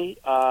say.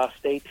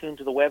 Stay tuned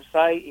to the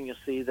website, and you'll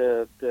see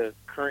the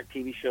current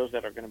TV shows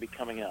that are going to be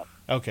coming up.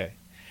 Okay.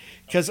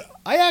 Because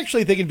I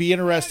actually think it'd be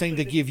interesting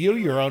to give you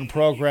your own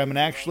program and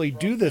actually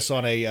do this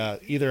on a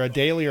either a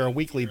daily or a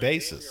weekly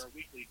basis.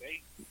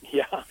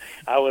 Yeah,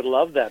 I would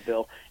love that,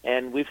 Bill.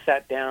 And we've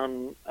sat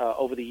down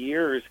over the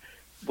years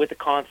with the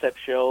concept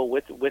show,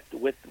 with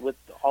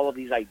all of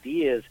these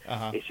ideas.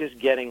 It's just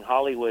getting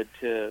Hollywood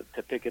to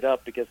pick it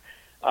up because,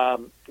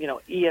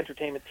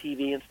 E-Entertainment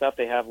TV and stuff,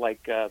 they have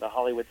like the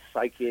Hollywood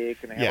Psychic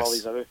and they have all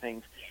these other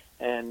things.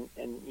 And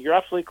you're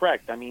absolutely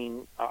correct. I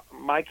mean,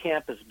 my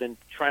camp has been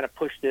trying to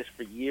push this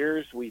for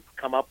years. We've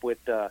come up with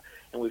and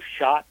we've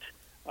shot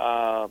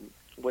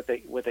what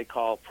they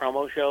call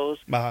promo shows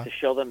to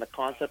show them the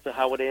concept of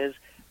how it is,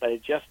 but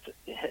it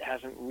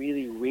hasn't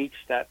really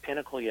reached that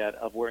pinnacle yet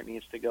of where it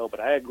needs to go. But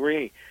I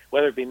agree,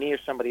 whether it be me or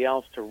somebody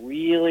else, to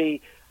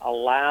really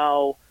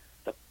allow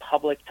the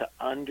public to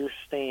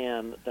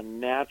understand the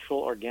natural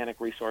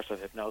organic resource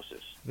of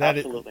hypnosis.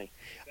 Absolutely.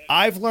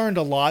 I've learned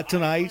a lot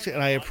tonight,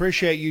 and I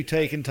appreciate you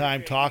taking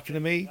time talking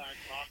to me.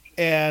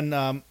 And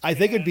I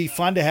think it'd be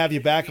fun to have you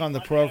back on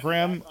the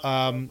program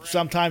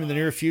sometime in the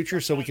near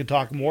future so we can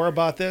talk more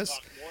about this,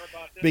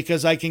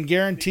 because I can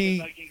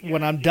guarantee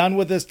when I'm done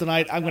with this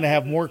tonight, I'm going to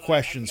have more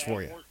questions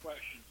for you.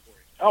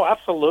 Oh,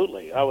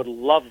 absolutely. I would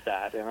love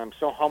that, and I'm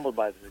so humbled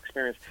by this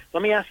experience.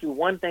 Let me ask you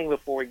one thing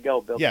before we go,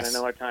 Bill, because I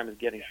know our time is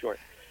getting short.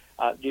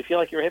 Do you feel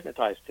like you're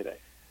hypnotized today?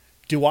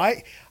 Do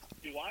I?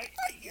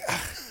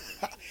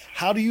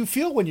 How do you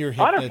feel when you're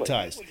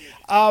hypnotized?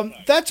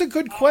 That's a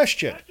good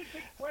question.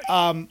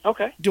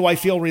 Okay. Do I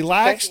feel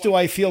relaxed? Do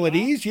I feel at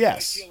ease?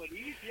 Yes.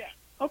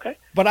 Okay.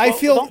 But I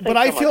feel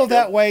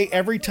that way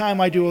every time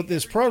I do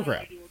this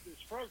program.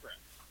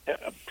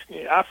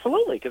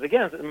 Absolutely, because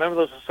again, remember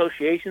those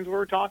associations we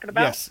were talking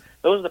about? Yes.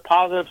 Those are the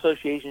positive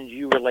associations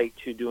you relate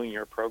to doing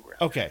your program.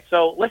 Okay.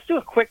 So let's do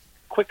a quick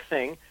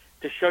thing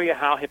to show you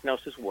how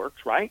hypnosis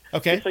works, right?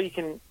 Okay. Just so you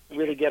can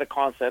really get a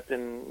concept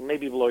and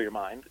maybe blow your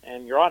mind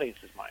and your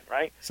audience's mind,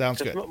 right?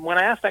 Sounds good. When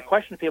I ask that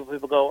question to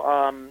people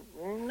go,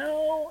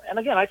 no. And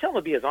again, I tell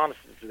them to be as honest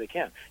as they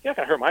can. You're not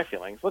going to hurt my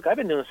feelings. Look, I've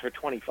been doing this for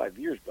 25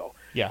 years, Bill.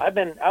 Yeah. I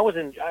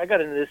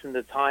got into this in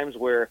the times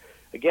where,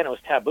 again, it was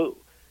taboo.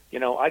 You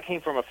know, I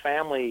came from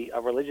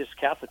a religious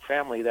Catholic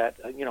family that,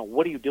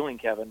 what are you doing,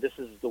 Kevin? This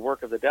is the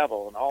work of the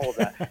devil and all of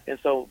that. And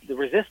so the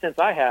resistance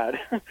I had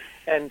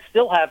and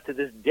still have to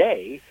this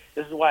day,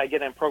 this is why I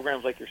get in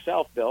programs like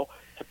yourself, Bill,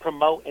 to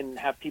promote and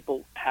have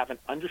people have an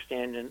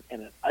understanding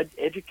and an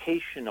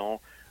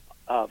educational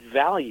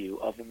value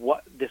of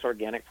what this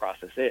organic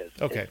process is.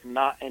 Okay. It's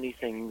not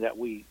anything that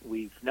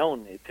we've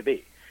known it to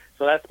be.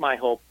 So that's my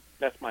whole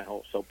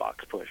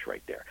soapbox push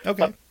right there.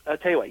 Okay. But I'll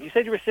tell you what, you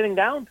said you were sitting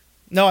down?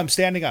 No, I'm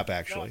standing up,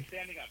 actually.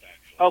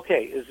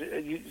 Okay.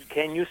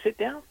 Can you sit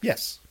down?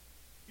 Yes.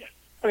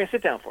 Okay,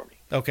 sit down for me.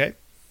 Okay.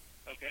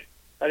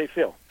 How do you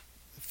feel?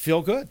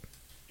 Feel good.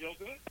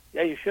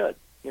 Yeah, you should.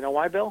 You know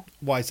why, Bill?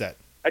 Why is that?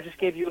 I just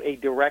gave you a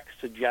direct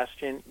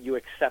suggestion. You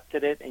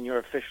accepted it, and you're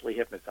officially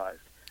hypnotized.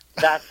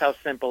 That's how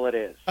simple it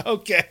is.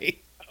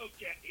 Okay.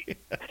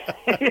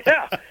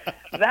 Yeah,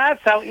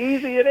 that's how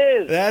easy it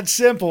is. That's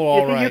simple,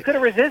 all right. You could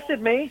have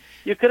resisted me.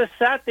 You could have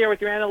sat there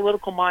with your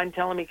analytical mind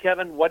telling me,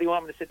 Kevin, what do you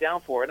want me to sit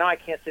down for? No, I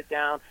can't sit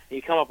down. And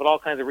you come up with all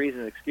kinds of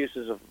reasons and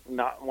excuses of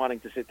not wanting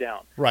to sit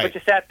down. Right. But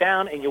you sat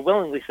down, and you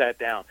willingly sat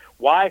down.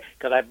 Why?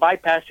 Because I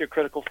bypassed your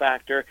critical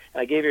factor,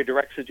 and I gave you a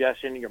direct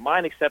suggestion. Your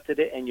mind accepted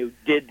it, and you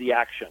did the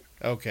action.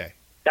 Okay.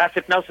 That's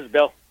hypnosis,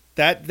 Bill.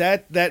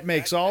 That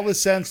makes all the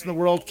sense in the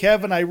world.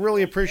 Kevin, I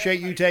really appreciate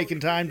you taking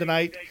time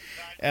tonight,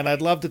 and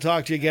I'd love to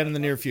talk to you again in the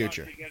near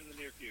future.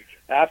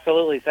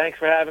 Absolutely. Thanks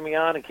for having me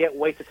on, and can't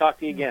wait to talk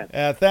to you again.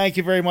 Thank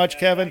you very much,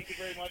 Kevin.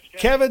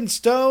 Kevin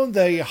Stone,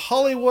 the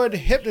Hollywood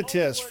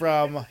hypnotist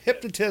from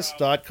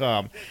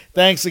Hypnotist.com.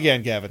 Thanks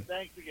again, Kevin.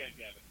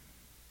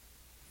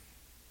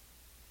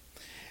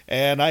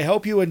 And I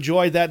hope you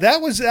enjoyed that.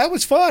 That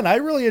was fun. I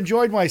really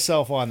enjoyed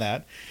myself on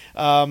that.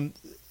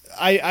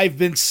 I've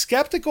been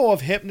skeptical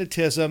of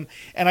hypnotism,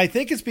 and I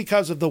think it's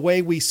because of the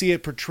way we see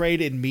it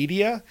portrayed in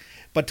media.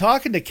 But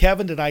talking to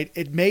Kevin tonight,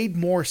 it made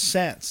more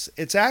sense.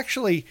 It's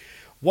actually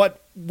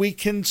what we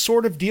can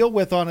sort of deal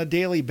with on a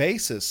daily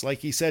basis. Like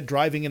he said,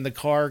 driving in the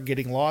car,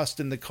 getting lost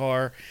in the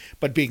car,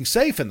 but being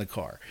safe in the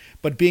car,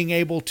 but being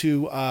able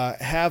to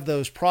have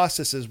those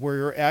processes where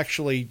you're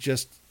actually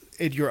just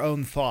in your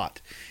own thought.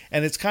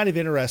 And it's kind of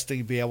interesting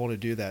to be able to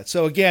do that.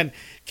 So again,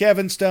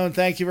 Kevin Stone,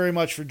 thank you very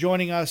much for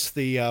joining us.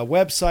 The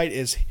website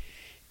is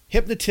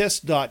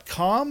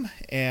hypnotist.com,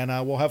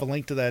 and we'll have a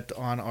link to that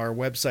on our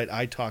website,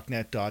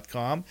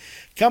 italknet.com.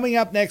 Coming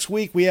up next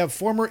week, we have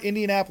former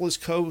Indianapolis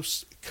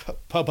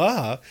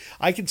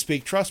I can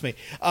speak, trust me.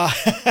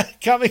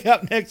 Coming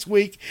up next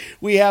week,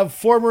 we have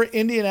former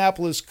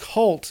Indianapolis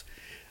Colt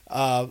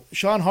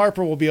Sean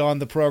Harper will be on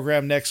the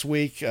program next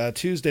week.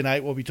 Tuesday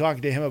night, we'll be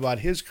talking to him about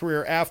his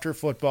career after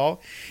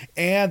football.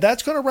 And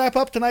that's going to wrap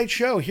up tonight's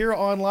show here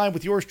online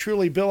with yours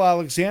truly, Bill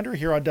Alexander,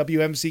 here on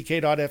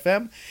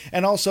WMCK.FM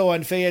and also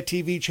on Fayette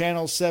TV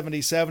Channel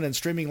 77 and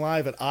streaming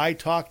live at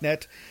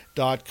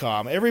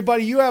italknet.com.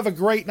 Everybody, you have a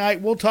great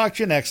night. We'll talk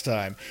to you next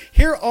time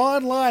here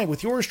online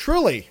with yours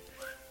truly,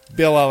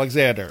 Bill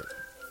Alexander.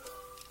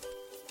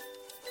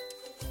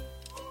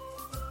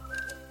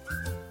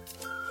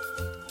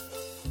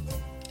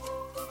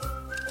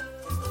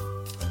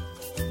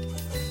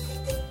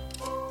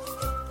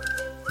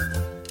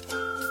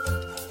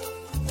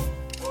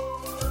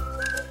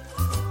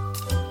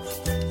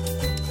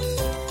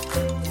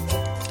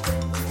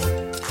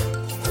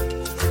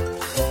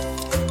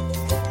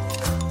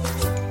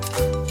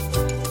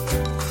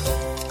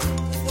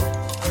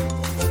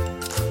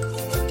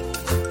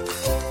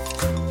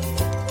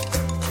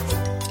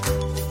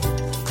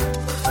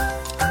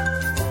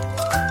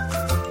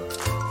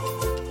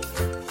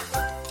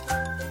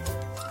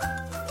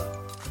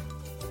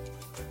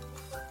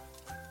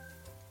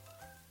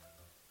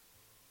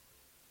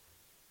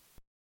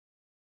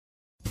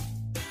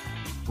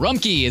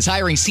 Rumpke is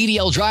hiring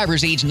CDL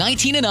drivers age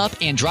 19 and up,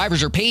 and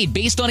drivers are paid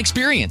based on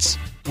experience.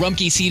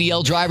 Rumpke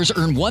CDL drivers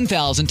earn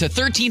 $1,000 to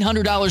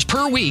 $1,300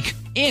 per week,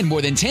 and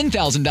more than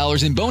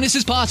 $10,000 in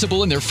bonuses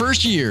possible in their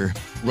first year.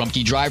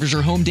 Rumpke drivers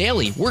are home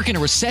daily, work in a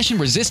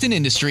recession-resistant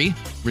industry,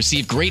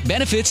 receive great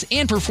benefits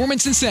and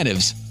performance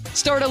incentives.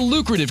 Start a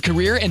lucrative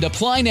career and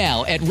apply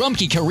now at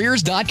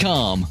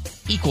RumpkeCareers.com.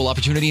 Equal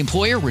opportunity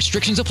employer.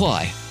 Restrictions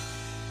apply.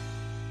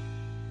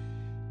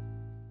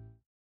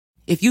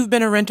 If you've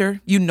been a renter,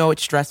 you know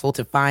it's stressful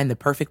to find the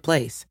perfect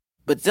place.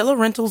 But Zillow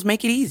Rentals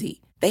make it easy.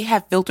 They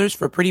have filters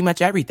for pretty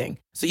much everything,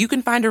 so you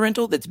can find a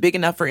rental that's big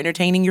enough for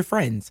entertaining your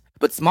friends,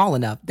 but small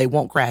enough they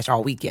won't crash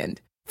all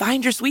weekend.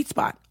 Find your sweet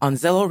spot on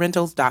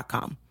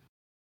ZillowRentals.com.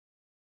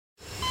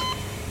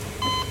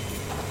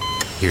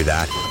 Hear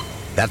that?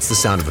 That's the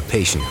sound of a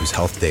patient whose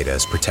health data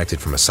is protected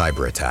from a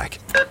cyber attack.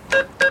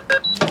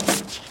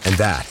 And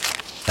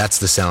that's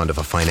the sound of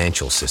a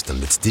financial system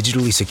that's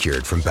digitally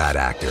secured from bad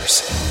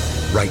actors.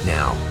 Right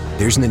now,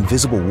 there's an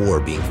invisible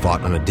war being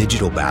fought on a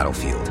digital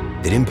battlefield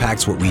that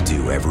impacts what we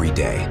do every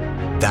day.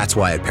 That's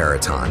why at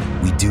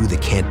Peraton, we do the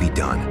can't be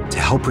done to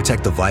help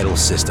protect the vital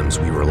systems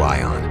we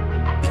rely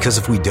on. Because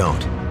if we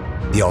don't,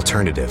 the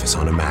alternative is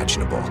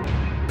unimaginable.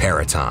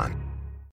 Peraton.